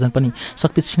सिंहको गर्जन पनि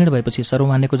शक्ति क्षीण भएपछि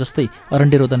सर्वमान्यको जस्तै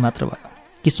अरण्य रोदन मात्र भयो।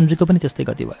 किसुनजीको पनि त्यस्तै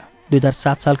गति भयो।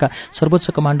 2007 सालका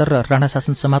सर्वोच्च कमान्डर र राणा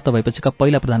शासन समाप्त भएपछिका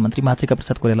पहिला प्रधानमन्त्री मातृका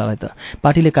प्रसाद कोइरालालाई त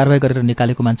पार्टीले कारवाही गरेर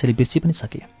निकालेको मान्छेले बिर्सि पनि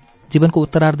सके। जीवनको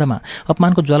उत्तरार्धमा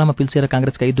अपमानको ज्वालामा पिल्सेर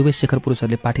काङ्ग्रेसका यी दुवै शेखर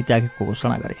पुरुषहरूले पार्टी त्यागेको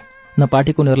घोषणा गरे। न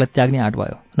पार्टीको उनीहरूलाई त्याग्ने आँट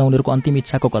भयो, न उनीहरूको अन्तिम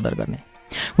इच्छाको कदर गर्ने।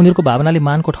 उनीहरूको भावनाले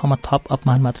मानको ठाउँमा थप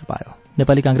अपमान मात्र पायो।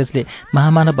 नेपाली काङ्ग्रेसले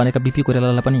महामानव भनेका बीपी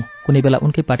कोइरालालाई पनि कुनै बेला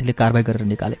उनकै पार्टीले कारवाही गरेर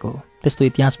निकालेको हो। त्यस्तो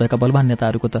इतिहास भएका बलवान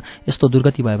नेताहरूको त यस्तो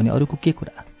दुर्गति भयो भने अरूको के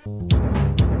कुरा।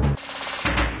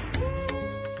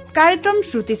 कार्यक्रम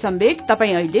श्रुति सम्वेक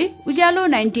तपाईँ अहिले उज्यालो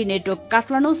 90 network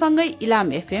काठमाडौँसँगै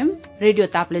Ilam FM, radio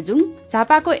Taplejung,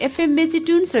 झापाको FM Mechi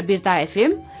tunes र बिर्ता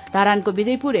एफएम, धरानको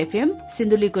विजयपुर एफएम,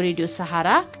 सिन्धुलीको रेडियो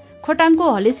सहारा, खोटाङको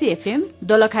हलेसी एफएम,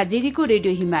 दोलखा जिरीको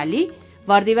रेडियो हिमाली,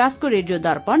 बर्दिवासको रेडियो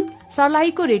दर्पण,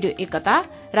 सर्लाहीको रेडियो एकता,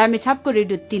 रामेछापको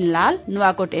radio Tinlal,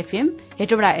 Nuwakot FM,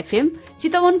 Hetauda FM,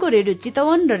 चितवनको रेडियो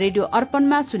चितवन र रेडियो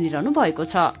अर्पणमा सुनिरहनु भएको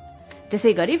छ।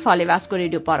 त्यसैगरी फलेवासको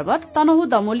रेडियो पर्वत, तनहु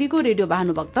दमोलीको रेडियो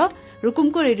भानुभक्त,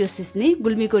 रुकुमको रेडियो सिस्नी,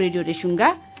 गुल्मीको रेडियो रेसुङ्गा,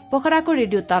 पोखराको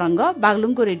रेडियो तरंग,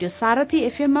 बागलुङको रेडियो सारथी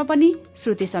एफएममा पनि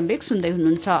श्रुति सम्वेक सुन्दै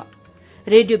हुनुहुन्छ।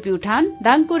 रेडियो प्युठान,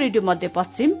 दाङको रेडियो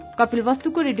मध्यपश्चिम,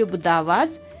 कपिलवस्तुको रेडियो बुद्ध आवाज,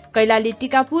 कैलाली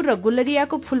टिकापुर र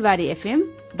गुल्लरियाको फुलबारी एफएम,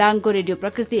 दाङको रेडियो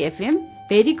प्रकृति FM,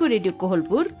 भेरीको radio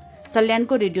Kohalpur,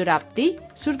 सल्यानको radio Rapti,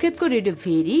 सुर्खेतको radio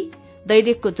very,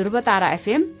 दैलेखको ध्रुवतारा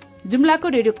एफएम, जुम्लाको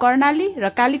रेडियो कर्णाली र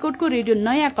कालीकोटको रेडियो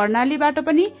नयाँ कर्णालीबाट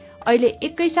पनि अहिले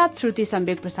एकैसाथ श्रुति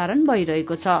सम्वेक प्रसारण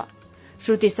भइरहेको छ।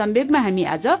 श्रुति सम्वेकमा हामी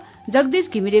आज जगदीश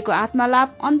घिमिरेको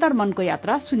आत्मालाप अन्तर्मनको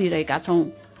यात्रा सुनिरहेका छौं।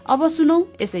 अब सुनौ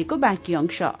यसैको बाँकी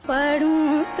अंश।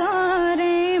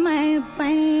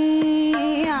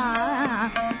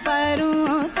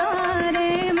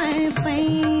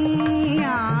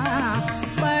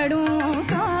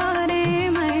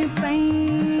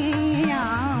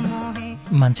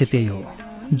 मान्छे त्यही हो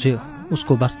जो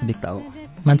उसको वास्तविकता हो।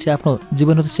 मान्छे आफ्नो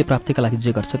जीवनोद्देश्य प्राप्तिका लागि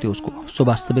जे गर्छ त्यो उसको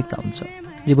वास्तविकता हुन्छ।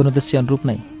 जीवनोद्देश्य अनुरूप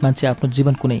नै मान्छे आफ्नो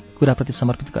जीवन कुनै कुराप्रति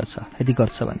समर्पित गर्छ। यदि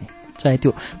गर्छ भने चाहे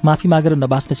त्यो माफी मागेर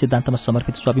नबाच्ने सिद्धान्तमा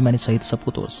समर्पित स्वाभिमानी सहित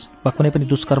सपूत होस् वा कुनै पनि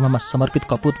दुष्कर्ममा समर्पित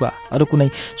कपूत वा अरू कुनै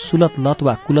सुलत लत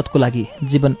वा कुलतको लागि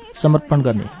जीवन समर्पण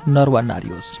गर्ने नर वा नारी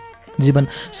होस्। जीवन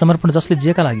समर्पण जसले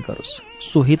जेका लागि गरोस्,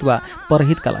 स्वहित वा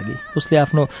परहितका लागि, उसले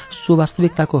आफ्नो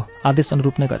स्ववास्तविकताको आदेश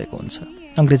अनुरूप नै गरेको हुन्छ।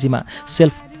 अंग्रेजीमा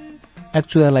सेल्फ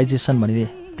एक्चुअलाइजेसन भनिने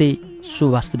त्यही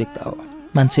स्ववास्तविकता हो।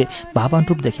 मान्छे भाव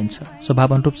अनुरूप देखिन्छ,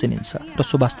 स्वभाव अनुरूप चिनिन्छ र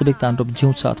स्ववास्तविकता अनुरूप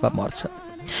जिउँछ अथवा मर्छ।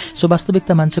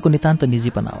 स्ववास्तविकता मान्छेको नितान्त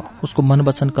निजीपना हो। उसको मन,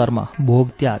 वचन, कर्म, भोग,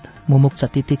 त्याग, मुमुक्षा,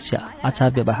 तितिक्षा,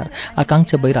 आचार व्यवहार,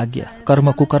 आकांक्षा, वैराग्य,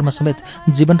 कर्म, कुकर्म समेत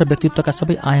जीवन र व्यक्तित्वका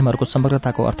सबै आयामहरूको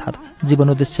समग्रताको अर्थात्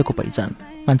जीवनोद्देश्यको पहिचान।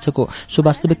 मान्छेको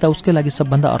स्ववास्तविकता उसकै लागि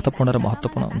सबभन्दा अर्थपूर्ण र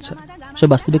महत्त्वपूर्ण हुन्छ।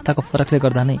 स्ववास्तविकताको फरकले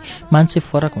गर्दा नै मान्छे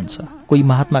फरक हुन्छ। कोही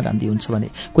महात्मा गान्धी हुन्छ भने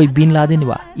कोही बिन लादेन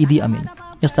वा इदी अमिन।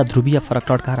 यस्ता ध्रुवीय फरक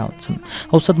टड्कारा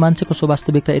हुन्छन्। औसत मान्छेको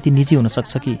स्ववास्तविकता यति निजी हुन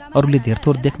सक्छ कि अरूले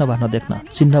धेरथोर देख्न वा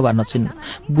नदेख्न, चिन्न वा नचिन्न,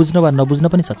 बुझ्न वा नबुझ्न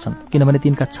पनि सक्छन्, किनभने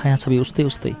तिनका छाया छवि उस्तै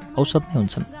उस्तै औसत नै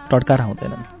हुन्छन्, टड्कारा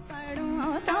हुँदैनन्।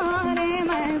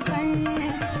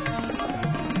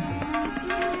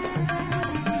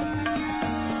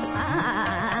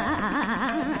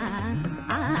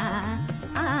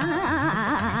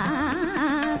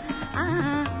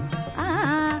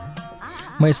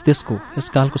 म यस देशको, यस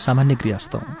कालको सामान्य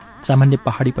गृहस्थ हुँ। सामान्य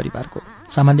पहाडी परिवारको,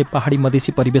 सामान्य पहाडी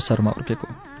मधेसी परिवेशहरूमा हुर्केको,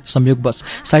 संयोगवश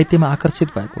साहित्यमा आकर्षित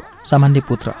भएको, सामान्य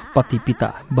पुत्र, पति,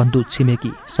 पिता, बन्धु,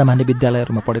 छिमेकी, सामान्य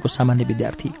विद्यालयहरूमा पढेको सामान्य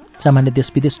विद्यार्थी, सामान्य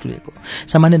देश विदेश टुरेको,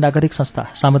 सामान्य नागरिक संस्था,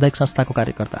 सामुदायिक संस्थाको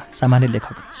कार्यकर्ता, सामान्य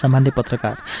लेखक, सामान्य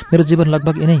पत्रकार। मेरो जीवन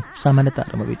लगभग यिनै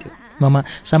सामान्यताहरूमा बित्यो। ममा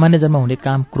सामान्य जन्म हुने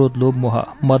काम, क्रोध, लोभ, मोह,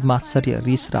 मद, मात्सर्य,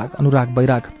 रिस, राग, अनुराग,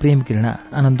 वैराग, प्रेम, घृणा,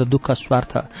 आनन्द, दुःख,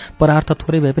 स्वार्थ, परार्थ,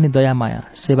 थोरै भए पनि दया, माया,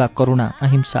 सेवा, करुणा,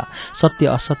 अहिंसा, सत्य,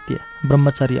 असत्य,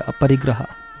 ब्रह्मचर्य, अपरिग्रह,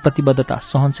 प्रतिबद्धता,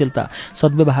 सहनशीलता,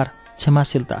 सद्व्यवहार,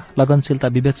 क्षमाशीलता, लगनशीलता,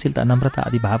 विवेकशीलता, नम्रता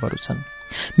आदि भावहरू छन्।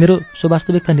 मेरो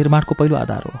स्ववास्तविकता निर्माणको पहिलो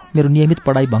आधार हो मेरो नियमित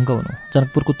पढाइ भङ्ग हुनु,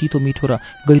 जनकपुरको तितो मिठो र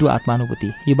गहिरो आत्मानुभूति,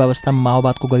 युवावस्थामा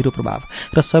माओवादको गहिरो प्रभाव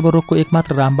र सर्वरोगको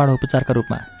एकमात्र रामबाण उपचारका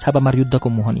रूपमा छापामार युद्धको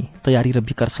मोहनी, तयारी र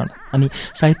विकर्षण, अनि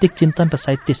साहित्यिक चिन्तन र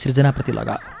साहित्य सृजनाप्रति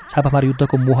लगाव। छापामार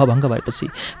युद्धको मोह भङ्ग भएपछि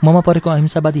ममा परेको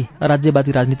अहिंसावादी,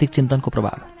 राज्यवादी राजनीतिक चिन्तनको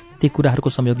प्रभाव, ती कुराहरूको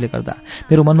संयोगले गर्दा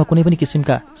मेरो मनमा कुनै पनि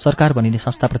किसिमका सरकार भनिने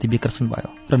संस्थाप्रति विकर्षण भयो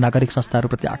र नागरिक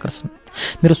संस्थाहरूप्रति आकर्षण।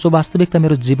 मेरो स्ववास्तविकता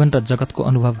मेरो जीवन र जगतको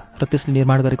अनुभव र त्यसले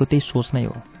निर्माण गरेको त्यही सोच नै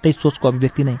हो। त्यही सोचको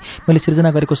अभिव्यक्ति नै मैले सृजना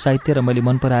गरेको साहित्य र मैले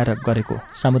मन पराएर गरेको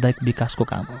सामुदायिक विकासको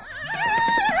काम हो।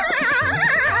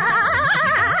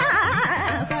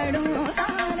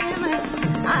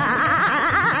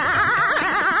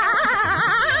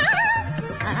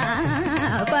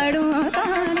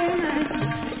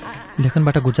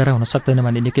 लेखनबाट गुजारा हुन सक्दैन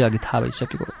भन्ने निकै अघि थाहा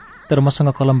भइसकेको, तर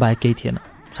मसँग कलम बाहेक केही थिएन।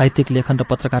 साहित्यिक लेखन र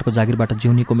पत्रकारको जागिरबाट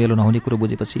जिउनीको मेलो नहुने कुरो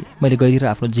बुझेपछि मैले गहिरी र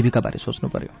आफ्नो जीविकाबारे सोच्नु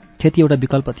पर्यो। खेती एउटा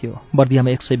विकल्प थियो। बर्दियामा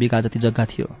 100 बिघा जति जग्गा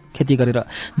थियो। खेती गरेर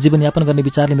जीवनयापन गर्ने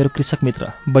विचारले मेरो कृषक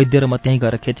मित्र वैद्य र म त्यहीँ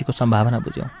गएर खेतीको सम्भावना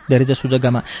बुझ्यौँ। धेरैजसो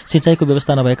जग्गामा सिँचाइको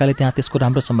व्यवस्था नभएकाले त्यहाँ त्यसको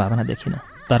राम्रो सम्भावना देखिन।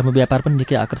 धर्म व्यापार पनि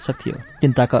निकै आकर्षक थियो।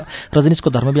 तिनताक रजनीशको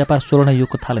धर्म व्यापार स्वर्ण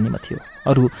युगको थालनीमा थियो।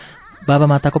 अरू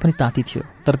बाबामाताको पनि ताती थियो,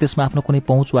 तर त्यसमा आफ्नो कुनै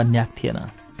पहुँच वा न्याक थिएन।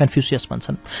 कन्फ्युसियस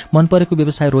भन्छन्, मन परेको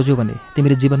व्यवसाय रोज्यो भने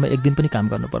तिमीले जीवनमा एक दिन पनि काम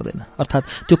गर्नु पर्दैन,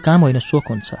 अर्थात् त्यो काम होइन सोख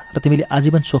हुन्छ र तिमीले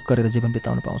आजीवन सोख गरेर जीवन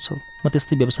बिताउन पाउँछौ। म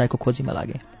त्यस्तै व्यवसायको खोजीमा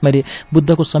लागेँ। मैले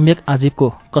बुद्धको सम्यक आजीवको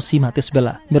कसीमा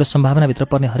त्यसबेला मेरो सम्भावनाभित्र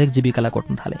पर्ने हरेक जीविकालाई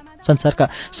कोट्न थालेँ। संसारका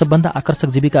सबभन्दा आकर्षक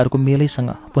जीविकाहरूको मेलैसँग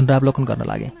पुनरावलोकन गर्न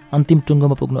लागेँ। अन्तिम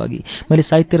टुङ्गोमा पुग्नु अघि मैले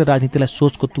साहित्य र राजनीतिलाई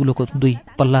सोचको तुलोको दुई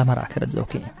पल्लामा राखेर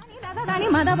जोखेँ।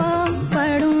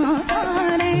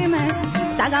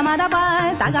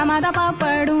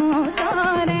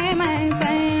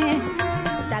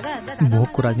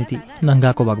 भोगको राजनीति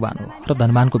नङ्गाको भगवान हो र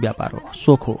धनवानको व्यापार हो,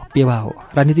 सोख हो, पेवा हो।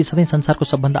 राजनीति सधैँ संसारको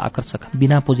सबभन्दा आकर्षक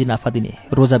बिना पुँजी नाफा दिने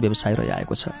रोजा व्यवसाय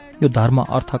रहिआएको छ। यो धर्म,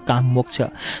 अर्थ, काम, मोक्ष,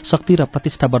 शक्ति र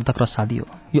प्रतिष्ठावर्धक र शादी हो।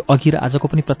 यो अघि र आजको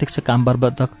पनि प्रत्यक्ष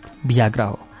कामवर्धक वियाग्रा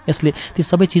हो। यसले ती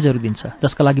सबै चिजहरू दिन्छ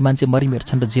जसका लागि मान्छे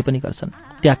मरिमेट्छन् र जे पनि गर्छन्।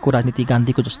 त्यागको राजनीति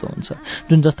गान्धीको जस्तो हुन्छ,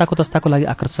 जुन जस्ताको तस्ताको लागि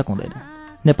आकर्षक हुँदैन।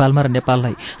 नेपालमा र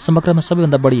नेपाललाई समग्रमा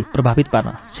सबैभन्दा बढी प्रभावित पार्न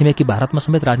छिमेकी भारतमा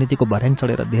समेत राजनीतिको भर्याङ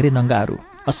चढेर धेरै नङ्गाहरू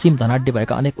असीम धनाढ्य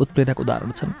भएका अनेक उत्प्रेरक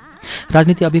उदाहरण छन्।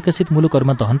 राजनीति अविकसित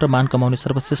मुलुकहरूमा धन र मान कमाउने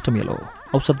सर्वश्रेष्ठ मेल हो।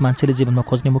 औसत मान्छेले जीवनमा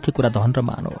खोज्ने मुख्य कुरा धन र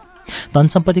मान हो। धन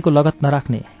सम्पत्तिको लगत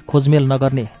नराख्ने, खोजमेल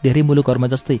नगर्ने धेरै मुलुकहरूमा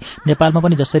जस्तै नेपालमा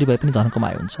पनि जसरी भए पनि धन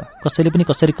कमाए हुन्छ। कसैले पनि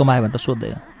कसरी कमायो भनेर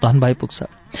सोध्दैन, धन भए पुग्छ।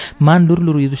 मान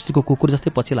लुरुलुरु युधिष्ठिरको कुकुर जस्तै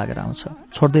पछि लागेर आउँछ,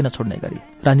 छोड्दैन छोड्ने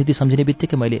गरी। राजनीति सम्झिने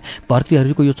बित्तिकै मैले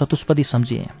भर्तृहरिको यो चतुष्पदी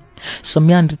सम्झिएँ।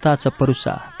 सम्यानृता च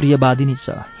परुषा, प्रियवादिनी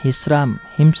च,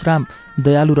 हिंस्राम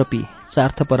दयालुरपि,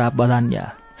 चार्थपरा वदान्या,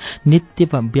 नित्य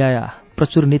व्याया,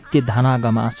 प्रचुर नित्य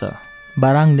धानागमा च,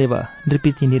 बाराङ्गदेव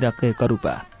नृपिति निरके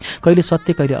करूपा। कहिले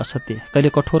सत्य कहिले असत्य, कहिले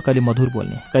कठोर कहिले मधुर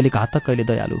बोल्ने, कहिले घातक कहिले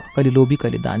दयालु, कहिले लोभी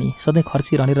कहिले दानी, सधैँ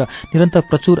खर्चिरहने र निरन्तर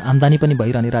प्रचुर आम्दानी पनि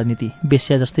भइरहने राजनीति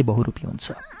बेस्या जस्तै बहुरूपी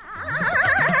हुन्छ।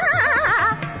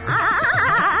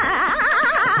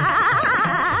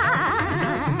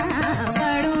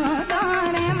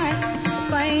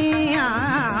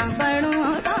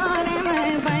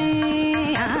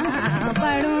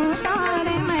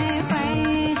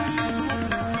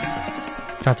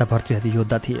 राजा भर्तृहरि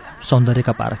योद्धा थिए,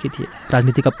 सौन्दर्यका पारखी थिए,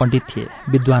 राजनीतिका पण्डित थिए,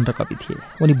 विद्वान र कवि थिए।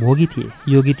 उनी भोगी थिए,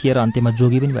 योगी थिए र अन्त्यमा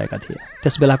जोगी पनि भएका थिए।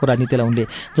 त्यस बेलाको राजनीतिलाई उनले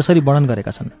जसरी वर्णन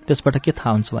गरेका छन् त्यसबाट के थाहा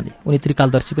हुन्छ भने उनी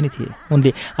त्रिकालदर्शी पनि थिए।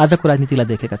 उनले आजको राजनीतिलाई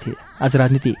देखेका थिए। आज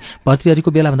राजनीति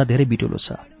भर्तृहरिको बेलाभन्दा धेरै बिटुलो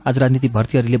छ। आज राजनीति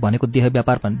भर्तृहरिले भनेको देह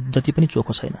व्यापारमा जति पनि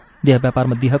चोखो छैन। देह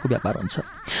व्यापारमा देहको व्यापार हुन्छ।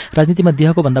 राजनीतिमा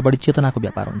देहको भन्दा बढी चेतनाको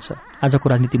व्यापार हुन्छ। आजको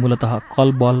राजनीति मूलतः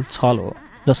कल बल छल हो।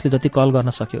 जसले जति कल गर्न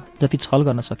सक्यो, जति छल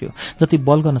गर्न सक्यो, जति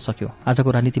बल गर्न सक्यो, आजको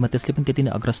राजनीतिमा त्यसले पनि त्यति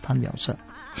नै अग्रस्थान ल्याउँछ।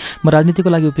 म राजनीतिको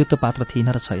लागि उपयुक्त पात्र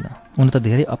थिइनँ र छैन। हुन त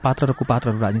धेरै अपात्र र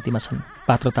कुपात्रहरू राजनीतिमा छन्।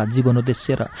 पात्रता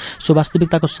जीवनोद्देश्य र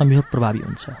स्वास्तविकताको संयोग प्रभावी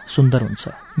हुन्छ, सुन्दर हुन्छ।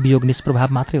 वियोग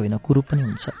निष्प्रभाव मात्रै होइन, कुरूप पनि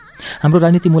हुन्छ। हाम्रो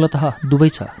राजनीति मूलतः दुवै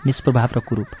छ, निष्प्रभाव र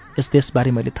कुरूप। यस देशबारे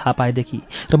मैले थाहा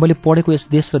पाएदेखि र मैले पढेको यस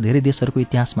देश र धेरै देशहरूको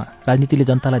इतिहासमा राजनीतिले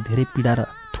जनतालाई धेरै पीडा र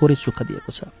थोरै सुख दिएको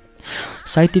छ।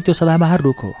 साहित्य त्यो सदाबहार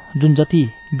रुख हो जुन जति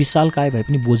विशालकाय भए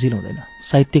पनि बोझिल हुँदैन।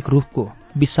 साहित्यिक रुखको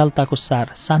विशालताको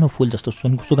सार सानो फूल जस्तो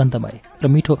सुगन्धमय र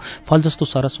मिठो फल जस्तो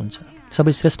सरस हुन्छ।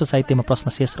 सबै श्रेष्ठ साहित्यमा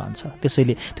प्रश्न शेष रहन्छ,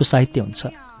 त्यसैले त्यो साहित्य हुन्छ।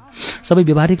 सबै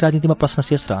व्यवहारिक राजनीतिमा प्रश्न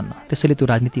शेष रहन्न, त्यसैले त्यो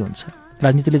राजनीति हुन्छ।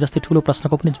 राजनीतिले जस्तै ठूलो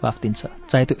प्रश्नको पनि जवाफ दिन्छ,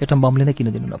 चाहे त्यो एटम बमले नै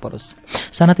किन दिनु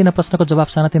नपरोस्। सानातिना प्रश्नको जवाफ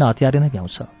सानातिना हतियारले नै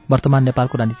भ्याउँछ। वर्तमान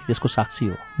नेपालको राजनीति त्यसको साक्षी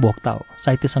हो, भोक्ता हो।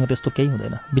 साहित्यसँग त्यस्तो केही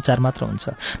हुँदैन, विचार मात्र हुन्छ,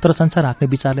 तर संसार हाँक्ने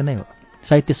विचारले नै हो।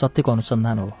 साहित्य सत्यको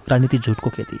अनुसन्धान हो, राजनीति झुटको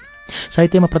खेती।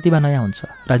 साहित्यमा प्रतिभा नयाँ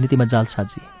हुन्छ, राजनीतिमा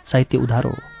जालसाजी। साहित्य उधारो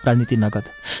हो, राजनीति नगद।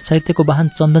 साहित्यको वाहन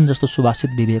चन्दन जस्तो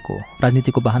सुवासित विवेक हो,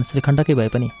 राजनीतिको वाहन श्रीखण्डकै भए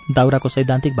पनि दाउराको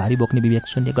सैद्धान्तिक भारी बोक्ने विवेक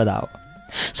शून्य गदा हो।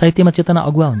 साहित्यमा चेतना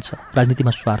अगुवा हुन्छ,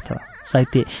 राजनीतिमा स्वार्थ।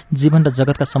 साहित्य जीवन र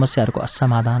जगतका समस्याहरूको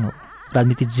असमाधान हो,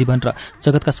 राजनीति जीवन र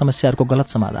जगतका समस्याहरूको गलत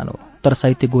समाधान हो। तर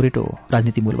साहित्य गोरेटो हो,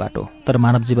 राजनीति मूल बाटो। तर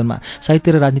मानव जीवनमा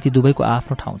साहित्य र राजनीति दुवैको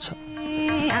आफ्नो ठाउँ छ।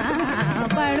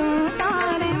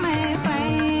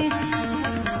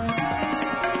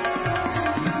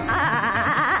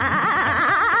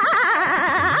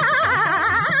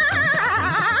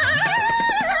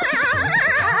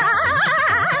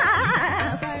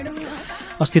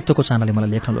 अस्तित्वको चाहनाले मलाई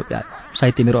लेख्न लोभ्यायो।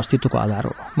 साहित्य मेरो अस्तित्वको आधार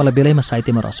हो। मलाई बेलैमा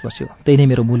साहित्यमा रस बस्यो, त्यही नै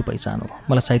मेरो मूल पहिचान हो।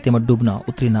 मलाई साहित्यमा डुब्न,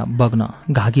 उत्रिन, बग्न,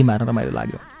 घागी मार्न रमाइलो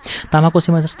लाग्यो।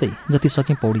 तामाकोसीमा जस्तै जति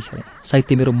सकेँ पौडी खेलेँ।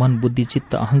 साहित्य मेरो मन, बुद्धि,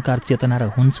 चित्त, अहङ्कार, चेतना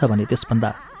र हुन्छ भने त्यसभन्दा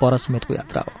पर समेतको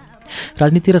यात्रा हो।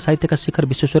 राजनीति र साहित्यका शिखर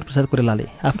विश्वेश्वर प्रसाद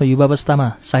कोइरालाले आफ्नो युवावस्थामा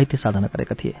साहित्य साधना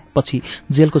गरेका थिए। पछि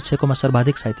जेलको छेकोमा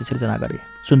सर्वाधिक साहित्य सृजना गरे।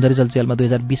 सुन्दरीजल जेलमा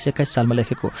 2020-21 सालमा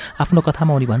लेखेको आफ्नो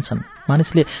कथामा उनी भन्छन्,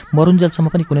 मानिसले मरुन्जेलसम्म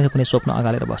पनि कुनै न कुनै स्वप्न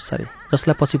अगालेर बस्छ रे,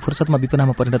 जसलाई पछि फुर्सदमा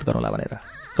विपनामा परिणत गरौँला भनेर।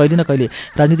 कहिले न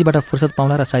कहिले राजनीतिबाट फुर्सद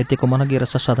पाउला र साहित्यको मनग्य र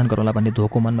संसाधन गरौँला भन्ने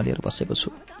धोको मनमा लिएर बसेको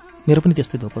छु। मेरो पनि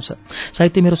त्यस्तै धोको छ।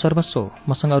 साहित्य मेरो सर्वस्व हो,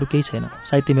 मसँग अरू केही छैन।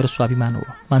 साहित्य मेरो स्वाभिमान हो,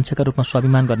 मान्छेका रूपमा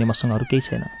स्वाभिमान गर्ने मसँग अरू केही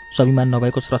छैन। स्वाभिमान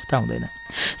नभएको स्रष्टा हुँदैन।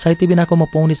 साहित्य बिनाको म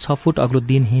पौने 6 फुट अग्लो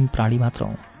दिनहीन प्राणी मात्र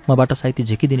हुँ। मबाट साहित्य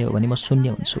झिकिदिने हो भने म शून्य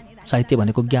हुन्छु। साहित्य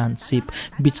भनेको ज्ञान, सिप,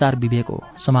 विचार, विवेक हो।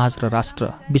 समाज र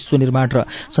राष्ट्र, विश्व निर्माण र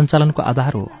सञ्चालनको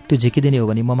आधार हो। त्यो झिकिदिने हो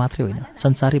भने म मात्रै होइन,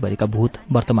 संसारैभरिका भूत,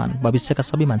 वर्तमान, भविष्यका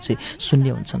सबै मान्छे शून्य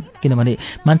हुन्छन्। किनभने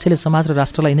मान्छेले समाज र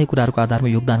राष्ट्रलाई यिनै कुराहरूको आधारमा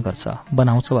योगदान गर्छ,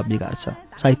 बनाउँछ वा बिगार्छ।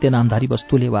 साहित्य नामधारी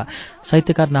वस्तुले वा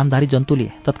साहित्यकार नामधारी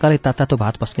जन्तुले तत्कालै तातो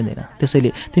भात पस्किँदैन।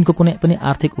 त्यसैले तिनको कुनै पनि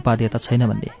आर्थिक उपादेयता छैन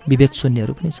भन्ने विवेक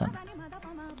शून्यहरू पनि छन्।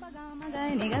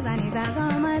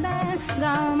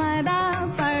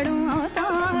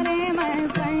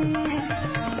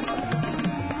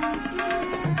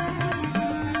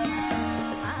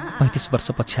 वर्ष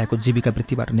पछ्याएको जीविका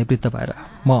वृत्तिबाट निवृत्त भएर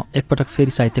म एकपटक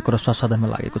फेरि साहित्यको रसवादनमा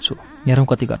लागेको छु। हेरौँ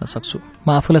कति गर्न सक्छु।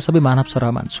 म आफूलाई सबै मानव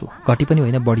सरह मान्छु, घटी पनि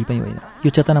होइन, बढी पनि होइन।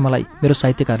 यो चेतना मलाई मेरो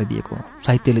साहित्यकारले दिएको हो,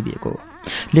 साहित्यले दिएको हो।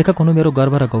 लेखक हुनु मेरो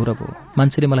गर्व र गौरव हो।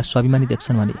 मान्छेले मलाई स्वाभिमानी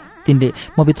देख्छन् भने तिनले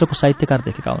म भित्रको साहित्यकार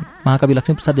देखेका हुन्। महाकवि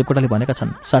लक्ष्मीप्रसाद देवकोटाले भनेका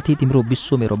छन्, साथी तिम्रो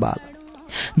विश्व मेरो बाल।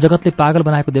 जगतले पागल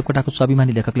बनाएको देवकोटाको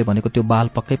स्वाभिमानी लेखकले भनेको त्यो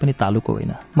बाल पक्कै पनि तालुको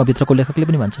होइन। म भित्रको लेखकले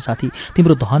पनि भन्छ, साथी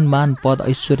तिम्रो धन, मान, पद,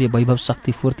 ऐश्वर्य, वैभव,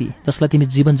 शक्ति, फूर्ति, जसलाई तिमी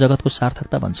जीवन जगतको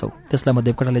सार्थकता भन्छौ, त्यसलाई म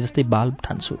देवकोटाले जस्तै बाल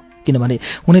ठान्छु। किनभने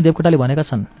उनी देवकोटाले भनेका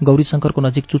छन्, गौरीशङ्करको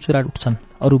नजिक चुचुरा उठ्छन्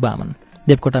अरू बामन।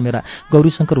 देवकोटा मेरा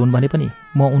गौरीशङ्कर हुन् भने पनि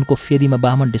म उनको फेदीमा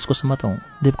बामन डिस्कोसम्म त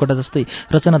हुँ। देवकोटा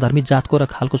जस्तै रचनाधर्मी जातको र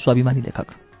खालको स्वाभिमानी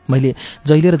लेखक। मैले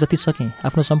जहिले र जति सकेँ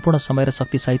आफ्नो सम्पूर्ण समय र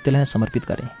शक्ति साहित्यलाई नै समर्पित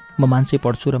गरेँ। म मान्छे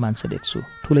पढ्छु र मान्छे देख्छु,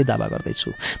 ठुलै दावा गर्दैछु।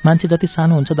 मान्छे जति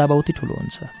सानो हुन्छ दावा उति ठुलो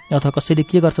हुन्छ। अथवा कसैले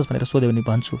के गर्छस् भनेर सोध्यो भने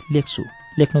भन्छु, लेख्छु।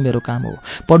 लेख्नु मेरो काम हो।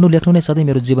 पढ्नु लेख्नु नै सधैँ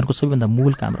मेरो जीवनको सबैभन्दा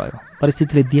मूल काम रह्यो।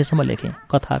 परिस्थितिले दिएसम्म लेखेँ,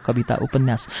 कथा, कविता,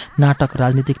 उपन्यास, नाटक,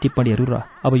 राजनीतिक टिप्पणीहरू र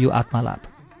अब यो आत्मालाप।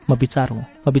 म विचार हुँ।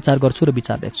 म विचार गर्छु र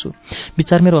विचार लेख्छु।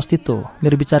 विचार मेरो अस्तित्व हो।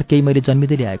 मेरो विचार केही मैले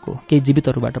जन्मिँदै ल्याएको, केही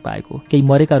जीवितहरूबाट पाएको, केही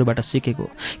मरेकाहरूबाट सिकेको,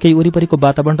 केही वरिपरिको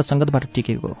वातावरण र सङ्गतबाट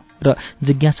टिकेको र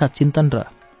जिज्ञासा, चिन्तन र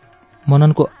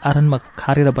मननको आरनमा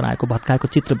खारेर बनाएको भत्काएको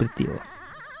चित्रवृत्ति हो।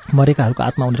 मरेकाहरूको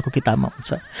आत्मा उनीहरूको किताबमा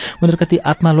हुन्छ। उनीहरूका ती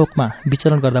आत्मालोकमा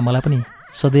विचरण गर्दा मलाई पनि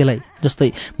सधैँलाई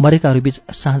जस्तै मरेकाहरूबीच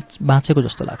बाँचेको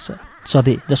जस्तो लाग्छ।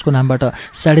 सधैँ जसको नामबाट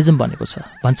स्याडिजम बनेको छ।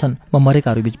 भन्छन् म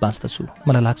मरेकाहरूबीच बाँच्दछु।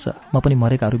 मलाई लाग्छ म पनि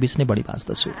मरेकाहरूबीच नै बढी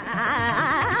बाँच्दछु।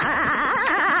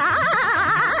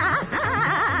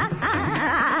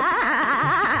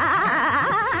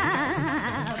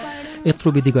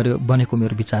 यत्रो विधि गर्यो बनेको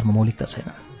मेरो विचारमा मौलिकता छैन।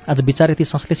 आज विचार यति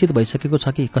संश्लेषित भइसकेको छ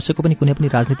कि कसैको पनि कुनै पनि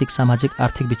राजनीतिक, सामाजिक,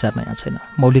 आर्थिक विचार नयाँ छैन,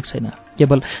 मौलिक छैन।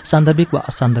 केवल सान्दर्भिक वा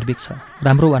असान्दर्भिक छ,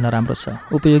 राम्रो वा नराम्रो छ,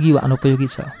 उपयोगी वा अनुपयोगी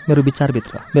छ। मेरो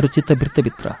विचारभित्र, मेरो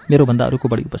चित्तवृत्तभित्र मेरोभन्दा अरूको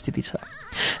बढी उपस्थिति छ।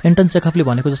 एन्टन चेखभले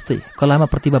भनेको जस्तै कलामा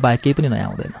प्रतिभा बाहेक केही पनि नयाँ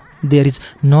हुँदैन। There is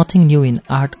nothing new in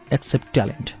art except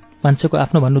talent. मान्छेको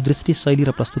आफ्नो भन्नु दृष्टि, शैली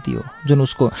र प्रस्तुति हो, जुन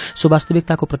उसको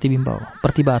सुवास्तविकताको प्रतिबिम्ब हो।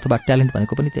 प्रतिभा अथवा ट्यालेन्ट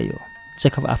भनेको पनि त्यही हो।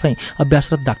 चेखभ आफै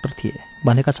अभ्यासरत डाक्टर थिए।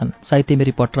 भनेका छन्, साहित्य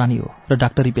मेरी पटरानी हो र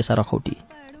डाक्टरी पेसा रखौटी।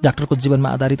 डाक्टरको जीवनमा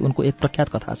आधारित उनको एक प्रख्यात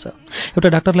कथा छ। एउटा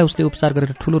डाक्टरलाई उसले उपचार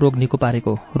गरेर ठूलो रोग निको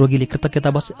पारेको रोगीले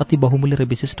कृतज्ञतावश अति बहुमूल्य र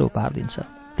विशिष्ट उपहार दिन्छ।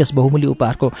 त्यस बहुमूल्य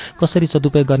उपहारको कसरी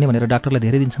सदुपयोग गर्ने भनेर डाक्टरलाई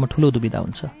धेरै दिनसम्म ठूलो दुविधा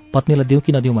हुन्छ। पत्नीलाई दिउँ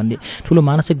कि नदिउँ भन्ने ठूलो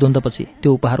मानसिक द्वन्द्वपछि त्यो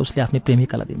उपहार उसले आफ्नै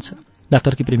प्रेमिकालाई दिन्छ।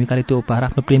 डाक्टरकी प्रेमिकाले त्यो उपहार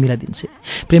आफ्नो प्रेमीलाई दिन्छे।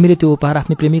 प्रेमीले त्यो उपहार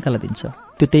आफ्नो प्रेमिकालाई दिन्छ।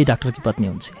 त्यो त्यही डाक्टरकी पत्नी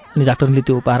हुन्छ। अनि डाक्टरले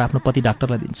त्यो उपहार आफ्नो पति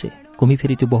डाक्टरलाई दिन्छे।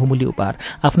 घुमिफेरि त्यो बहुमूल्य उपहार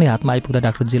आफ्नै हातमा आइपुग्दा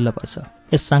डाक्टर जिल्ल पर्छ।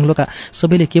 यस साङ्लोका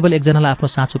सबैले केवल एकजनालाई आफ्नो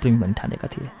साँचो प्रेमी भनी ठानेका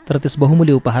थिए। तर त्यस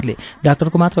बहुमूल्य उपहारले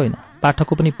डाक्टरको मात्र होइन,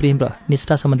 पाठकको पनि प्रेम र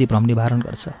निष्ठा सम्बन्धी भ्रम निवारण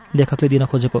गर्छ। लेखकले दिन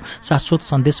खोजेको शाश्वत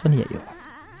सन्देश पनि यही हो।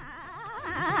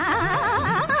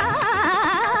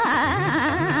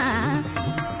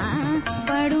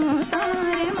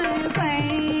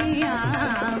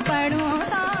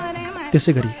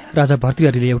 त्यसैगरी राजा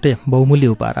भर्तृहरिले एउटै बहुमूल्य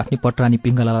उपहार आफ्नी पटरानी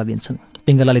पिङ्गलालाई दिन्छन्।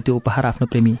 पिङ्गलाले त्यो उपहार आफ्नो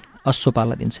प्रेमी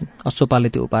अश्वपाललाई दिन्छन्। अश्वपालले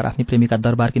त्यो उपहार आफ्नी प्रेमिका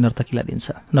दरबारकी नर्तकीलाई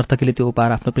दिन्छ। नर्तकीले त्यो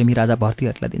उपहार आफ्नो प्रेमी राजा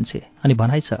भर्तृहरिलाई दिन्छे। अनि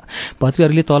भनाइ छ,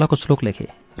 भर्तृहरिले तलको श्लोक लेखे,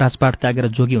 राजपाट त्यागेर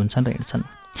जोगी हुन्छन् र हिँड्छन्।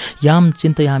 याम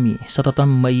चिन्तयामि सततम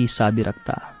मयि सा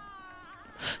विरक्ता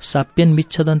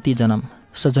साप्यन्मिच्छदन्ति जनम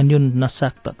सजन्युन् न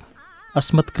साक्तक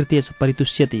अस्मत्कृते च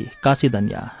परितुष्यति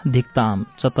काशीधन्या धिक्ताम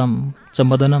चतम च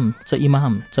मदनम च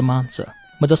इमाम च माम च।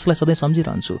 म जसलाई सधैँ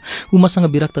सम्झिरहन्छु ऊ मसँग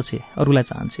विरक्त छे, अरूलाई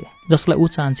चाहन्छे। जसलाई ऊ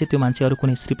चाहन्छे त्यो मान्छे अरू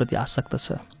कुनै स्त्रीप्रति आसक्त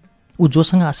छ। ऊ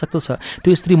जोसँग आसक्त छ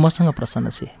त्यो स्त्री मसँग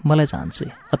प्रसन्न छे, मलाई चाहन्छे।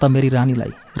 अत मेरी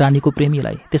रानीलाई, रानीको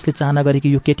प्रेमीलाई, त्यसले चाहना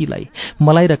गरेकी यो केटीलाई,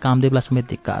 मलाई र कामदेवलाई समेत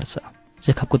धिक्कार छ।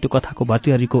 चेखभको त्यो कथाको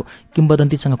भर्तृहरिको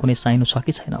किम्बदन्तीसँग कुनै साइनो छ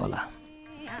कि छैन होला।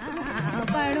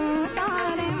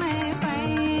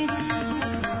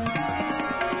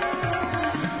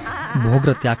 भोग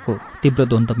र त्यागको तीव्र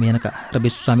द्वन्द्व मेनका र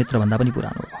विश्वामित्र भन्दा पनि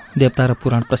पुरानो हो। देवता र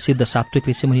पुराण प्रसिद्ध सात्विक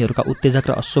ऋषिमुनिहरूका उत्तेजक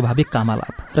र अस्वाभाविक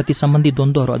कामालाप र ती सम्बन्धी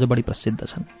द्वन्द्वहरू अझ बढी प्रसिद्ध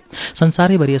छन्।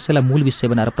 संसारैभरि यसैलाई मूल विषय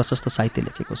बनाएर प्रशस्त साहित्य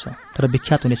लेखेको छ। तर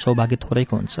विख्यात हुने सौभाग्य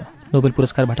थोरैको हुन्छ। नोबेल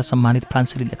पुरस्कारबाट सम्मानित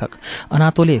फ्रान्सेली लेखक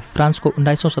अनातोले फ्रान्सको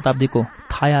 19औं शताब्दीको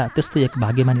थाया त्यस्तै एक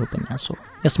भाग्यमानी उपन्यास हो।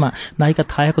 यसमा नायिका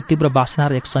थायाको तीव्र वासना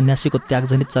र एक सन्यासीको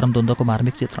त्यागजनित चरम द्वन्द्वको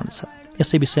मार्मिक चित्रण छ।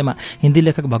 यसै विषयमा हिन्दी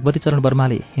लेखक भगवती चरण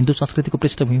वर्माले हिन्दू संस्कृतिको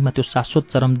पृष्ठभूमिमा त्यो शाश्वत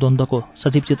चरम द्वन्द्वको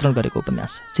सजीव चित्रण गरेको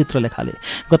उपन्यास चित्रलेखाले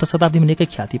गत शताब्दीमा निकै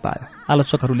ख्याति पायो।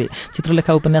 आलोचकहरूले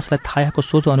चित्रलेखा उपन्यासलाई थायाको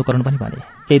सोझो अनुकरण पनि भने।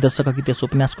 केही दशकअघि त्यस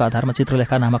उपन्यासको आधारमा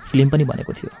चित्रलेखा नामक फिल्म पनि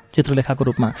बनेको थियो। चित्रलेखाको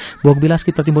रूपमा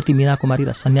भोगविलासकी प्रतिमूर्ति मीना कुमारी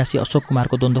र सन्यासी अशोक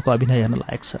कुमारको द्वन्द्वको अभिनय हेर्न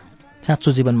लायक छ।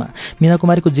 साँचो जीवनमा मीना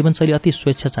कुमारीको जीवनशैली अति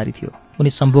स्वेच्छाचारी थियो। उनी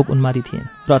सम्भोग उन्मादी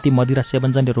थिइन् र अति मदिरा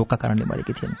सेवनजन्य रोगका कारणले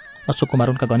मरेकी थिइन्। अशोक कुमार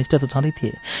उनका घनिष्ठ त छँदै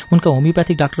थिए, उनका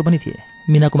होमियोप्याथिक डाक्टर पनि थिए।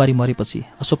 मीना कुमारी मरेपछि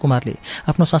अशोक कुमारले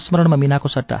आफ्नो संस्मरणमा मीनाको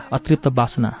सट्टा अतृप्त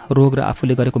वासना, रोग र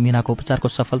आफूले गरेको मीनाको उपचारको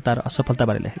सफलता र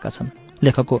असफलताबारे लेखेका छन्।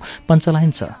 लेखकको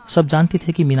पञ्चलाइन छ, सब जानती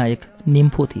थे कि मीना एक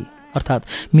निम्फो थी, अर्थात्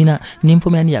मीना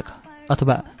निम्फोम्यानियाक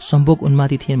अथवा सम्भोग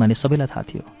उन्मादी थिइन् भन्ने सबैलाई थाहा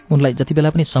थियो। उनलाई जति बेला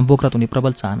पनि सम्भोगरत हुने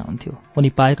प्रबल चाहना हुन्थ्यो। उनी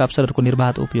पाएका अवसरहरूको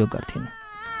निर्वाध उपयोग गर्थिन्।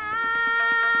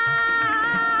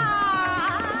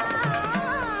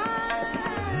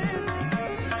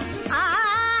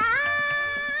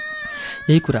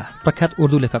 यही कुरा प्रख्यात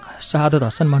उर्दू लेखक शहादत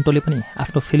हसन मन्टोले पनि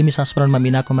आफ्नो फिल्मी संस्मरणमा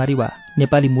मीना कुमारी वा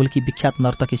नेपाली मूलकी विख्यात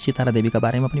नर्तकी सितारा देवीका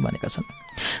बारेमा पनि भनेका छन्।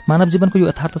 मानव जीवनको यो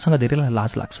यथार्थसँग धेरैलाई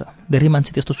लाज लाग्छ। धेरै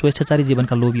मान्छे त्यस्तो स्वेच्छाचारी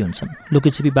जीवनका लोभी हुन्छन्,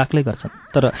 लुकीछिपी बाक्लै गर्छन्।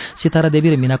 तर सितारा देवी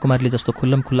र मीना कुमारीले जस्तो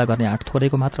खुल्लम खुल्ला गर्ने आँट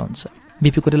थोरैको मात्र हुन्छ।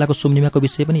 बिपी कोइरालाको सुम्निमाको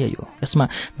विषय पनि यही हो। यसमा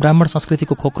ब्राह्मण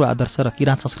संस्कृतिको खोक्रो आदर्श र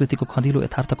किराँत संस्कृतिको खँदिलो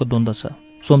यथार्थको द्वन्द्व छ।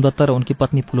 सोमदत्त र उनकी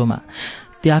पत्नी फुलोमा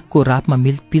त्यागको रापमा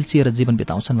पिल्चिएर जीवन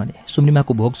बिताउँछन् भने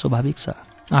सुम्निमाको भोग स्वाभाविक छ।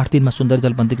 8 दिनमा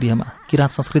सुन्दरजल बन्दीगृहमा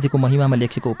किराँत संस्कृतिको महिमामा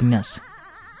लेखेको उपन्यास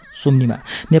सुम्निमा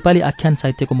नेपाली आख्यान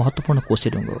साहित्यको महत्त्वपूर्ण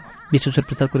कोसेढुङ्गो हो। विश्वेश्वर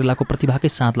प्रसाद कोइरालाको प्रतिभाकै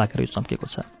साँध लागेर यो चम्केको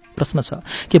छ। प्रश्न छ,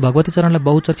 के भगवती चरणलाई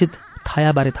बहुचर्चित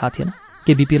थायाबारे थाहा थिएन?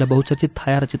 के बिपीलाई बहुचर्चित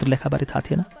थाया र चित्रलेखाबारे थाहा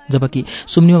थिएन? जबकि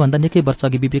सुम्निमाभन्दा निकै वर्ष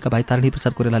अघि बिपीका भाइ तारिणी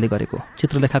प्रसाद कोइरालाले गरेको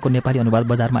चित्रलेखाको नेपाली अनुवाद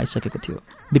बजारमा आइसकेको थियो।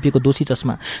 बिपीको दोषी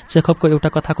चस्मा चेखवको एउटा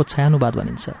कथाको छायानुवाद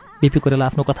भनिन्छ। बिपी कोइराला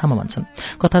आफ्नो कथामा भन्छन्,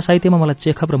 कथा साहित्यमा मलाई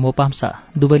चेखव र मोपाम्सा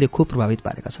दुवैले खुब प्रभावित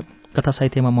पारेका छन्। कथा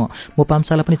साहित्यमा म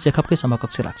मोपाम्सालाई पनि चेखवकै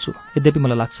समकक्ष राख्छु। यद्यपि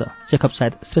मलाई लाग्छ चेखव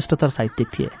सायद श्रेष्ठतर साहित्यिक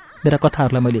थिए। मेरा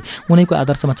कथाहरूलाई मैले उनैको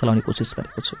आदर्शमा चलाउने कोसिस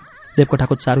गरेको छु।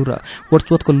 देवकोटाको चारू र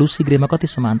वर्ड्सवर्थको लुसी ग्रेमा कति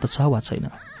समानता छ वा छैन?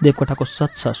 देवकोटाको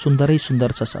सत छ, सुन्दरै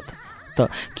सुन्दर छ सत,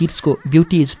 त किट्सको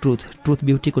ब्युटी इज ट्रुथ, ट्रुथ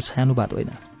ब्युटीको छायानुवाद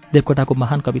होइन। देवकोटाको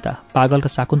महान कविता पागल र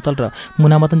शाकुन्तल र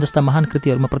मुनामदन जस्ता महान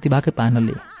कृतिहरूमा प्रतिभाकै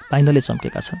पाइनले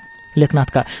चम्केका छन्।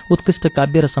 लेखनाथका उत्कृष्ट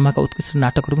काव्य र समाका उत्कृष्ट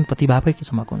नाटकहरू पनि प्रतिभाकै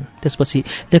चमक हुन्। त्यसपछि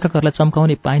लेखकहरूलाई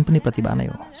चम्काउने पाइन पनि प्रतिभा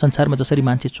नै हो। संसारमा जसरी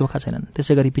मान्छे चोखा छैनन्,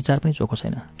 त्यसै गरी विचार पनि चोखो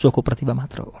छैन, चोखो प्रतिभा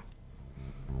मात्र हो।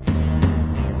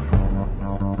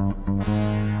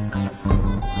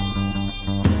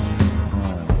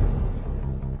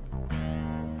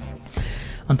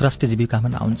 अन्तर्राष्ट्रिय जीविकामा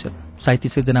नआउन्जेल साहित्य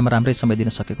सिर्जनामा राम्रै समय दिन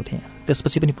सकेको थिएँ।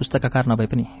 त्यसपछि पनि पुस्तकाकार नभए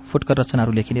पनि फुटकर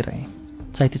रचनाहरू लेखि नै रहेँ।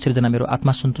 साहित्य सिर्जना मेरो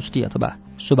आत्मसन्तुष्टि अथवा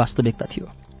सुवास्तविकता थियो।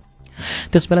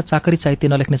 त्यसबेला चाकरी साहित्य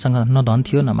नलेख्नेसँग न धन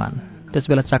थियो न मान।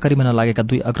 त्यसबेला चाकरीमा नलागेका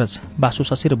 2 अग्रज बासु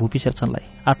शशी र भूपी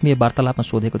शेरचनलाई आत्मीय वार्तालापमा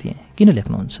सोधेको थिएँ, किन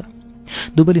लेख्नुहुन्छ?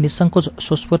 दुवैले निसङ्कोच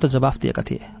सोस्फूर्त जवाफ दिएका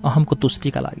थिए, अहमको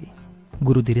तुष्टिका लागि।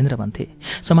 गुरु धीरेन्द्र भन्थे,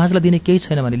 समाजलाई दिने केही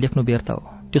छैन भने लेख्नु व्यर्थ हो।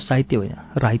 त्यो साहित्य होइन,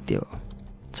 राहित्य हो।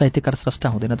 साहित्यकार स्रष्टा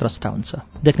हुँदैन, द्रष्टा हुन्छ।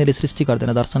 देख्नेले सृष्टि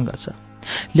गर्दैन, दर्शन गर्छ।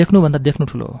 लेख्नुभन्दा देख्नु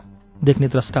ठुलो हो। देख्ने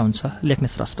द्रष्टा हुन्छ, लेख्ने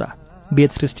स्रष्टा।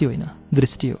 वेद सृष्टि होइन,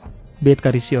 दृष्टि हो। वेदका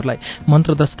ऋषिहरूलाई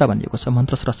मन्त्रद्रष्टा भनिएको छ,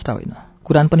 मन्त्र स्रष्टा होइन।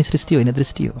 कुरान पनि सृष्टि होइन,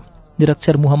 दृष्टि हो।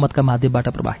 निरक्षर मुहम्मदका माध्यमबाट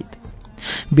प्रवाहित।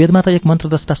 वेदमा त एक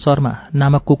मन्त्रद्रष्टा शर्मा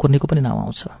नामक कुकुर्नीको पनि नाउँ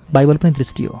आउँछ। बाइबल पनि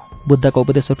दृष्टि हो। बुद्धका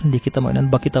उपदेशहरू पनि लिखितम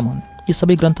होइनन्, बकितम हुन्। यी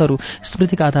सबै ग्रन्थहरू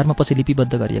स्मृतिका आधारमा पछि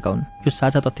लिपिबद्ध गरिएका हुन्। यो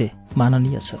साझा तथ्य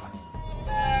माननीय छ।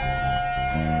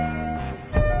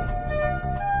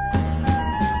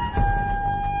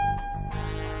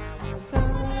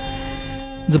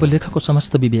 जब लेखकको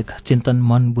समस्त विवेक, चिन्तन,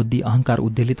 मन, बुद्धि, अहङ्कार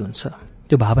उद्वेलित हुन्छ,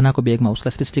 त्यो भावनाको वेगमा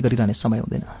उसलाई सृष्टि गरिरहने समय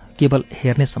हुँदैन, केवल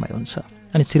हेर्ने समय हुन्छ।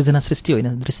 अनि सिर्जना सृष्टि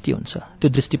होइन, दृष्टि हुन्छ। त्यो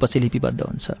दृष्टिपछि लिपिबद्ध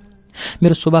हुन्छ।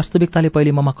 मेरो सुवास्तविकताले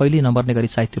पहिले ममा कहिल्यै नमर्ने गरी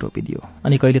साहित्य रोपिदियो,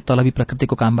 अनि कहिले तलबी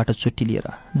प्रकृतिको कामबाट छुट्टी लिएर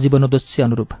जीवनोद्देश्य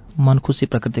अनुरूप मन खुसी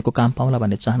प्रकृतिको काम पाउला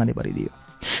भन्ने चाहनाले भरिदियो।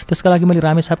 त्यसका लागि मैले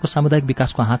रामेछापको सामुदायिक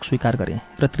विकासको हाँक स्वीकार गरेँ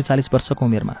र 43 वर्षको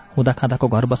उमेरमा हुँदाखाँदाको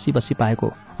घर बसी बसी पाएको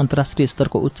अन्तर्राष्ट्रिय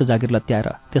स्तरको उच्च जागिर लत्याएर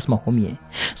त्यसमा होमिएँ।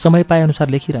 समय पाए अनुसार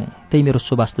लेखिरहेँ। त्यही मेरो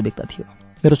सुवास्तविकता थियो।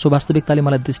 मेरो सुवास्तविकताले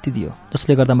मलाई दृष्टि दियो,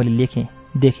 जसले गर्दा मैले लेखेँ,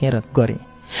 देखेँ र गरेँ।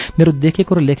 मेरो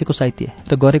देखेको र लेखेको साहित्य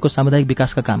र गरेको सामुदायिक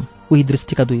विकासका काम उही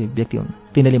दृष्टिका दुई व्यक्ति हुन्।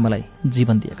 तिनले मलाई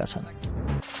जीवन दिएका छन्।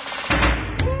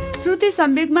 श्रुति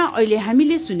सम्वेकमा अहिले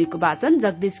हामीले सुनेको वाचन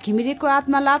जगदीश घिमिरेको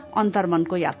आत्मालाप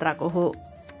अन्तर्मनको यात्राको हो।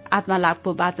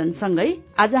 आत्मालापको वाचनसँगै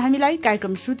आज हामीलाई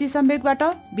कार्यक्रम श्रुति सम्वेकबाट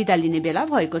बिदा लिने बेला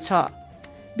भएको छ।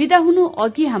 बिदा हुनु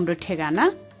अघि हाम्रो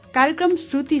ठेगाना कार्यक्रम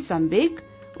श्रुति सम्वेक,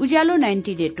 उज्यालो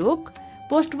 90 network,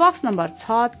 post box number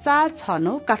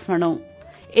 6469 Kathmandu.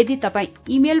 यदि तपाई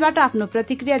इमेलबाट आफ्नो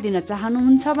प्रतिक्रिया दिन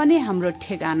चाहनुहुन्छ भने हाम्रो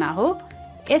ठेगाना हो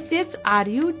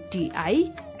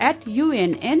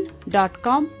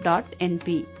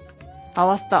shruti@unn.com.np।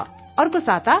 हवस् त, अर्को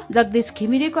साता जगदीश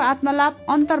घिमिरेको आत्मालाप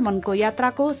अन्तर्मनको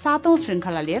यात्राको 7औं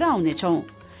श्रृंखला लिएर आउनेछौ।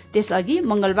 त्यसअघि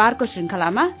मंगलबारको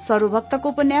श्रृंखलामा सर्वभक्तको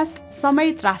उपन्यास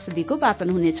समय त्रासदीको वाचन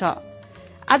हुनेछ।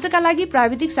 आजका लागि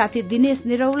प्राविधिक साथी दिनेश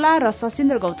निरौला र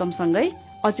सशिन्द्र गौतमसँगै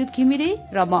अच्युत घिमिरे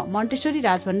र म मन्टेश्वरी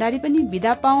राजभण्डारी पनि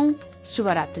बिदा पाऊ।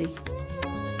 शुभरात्री।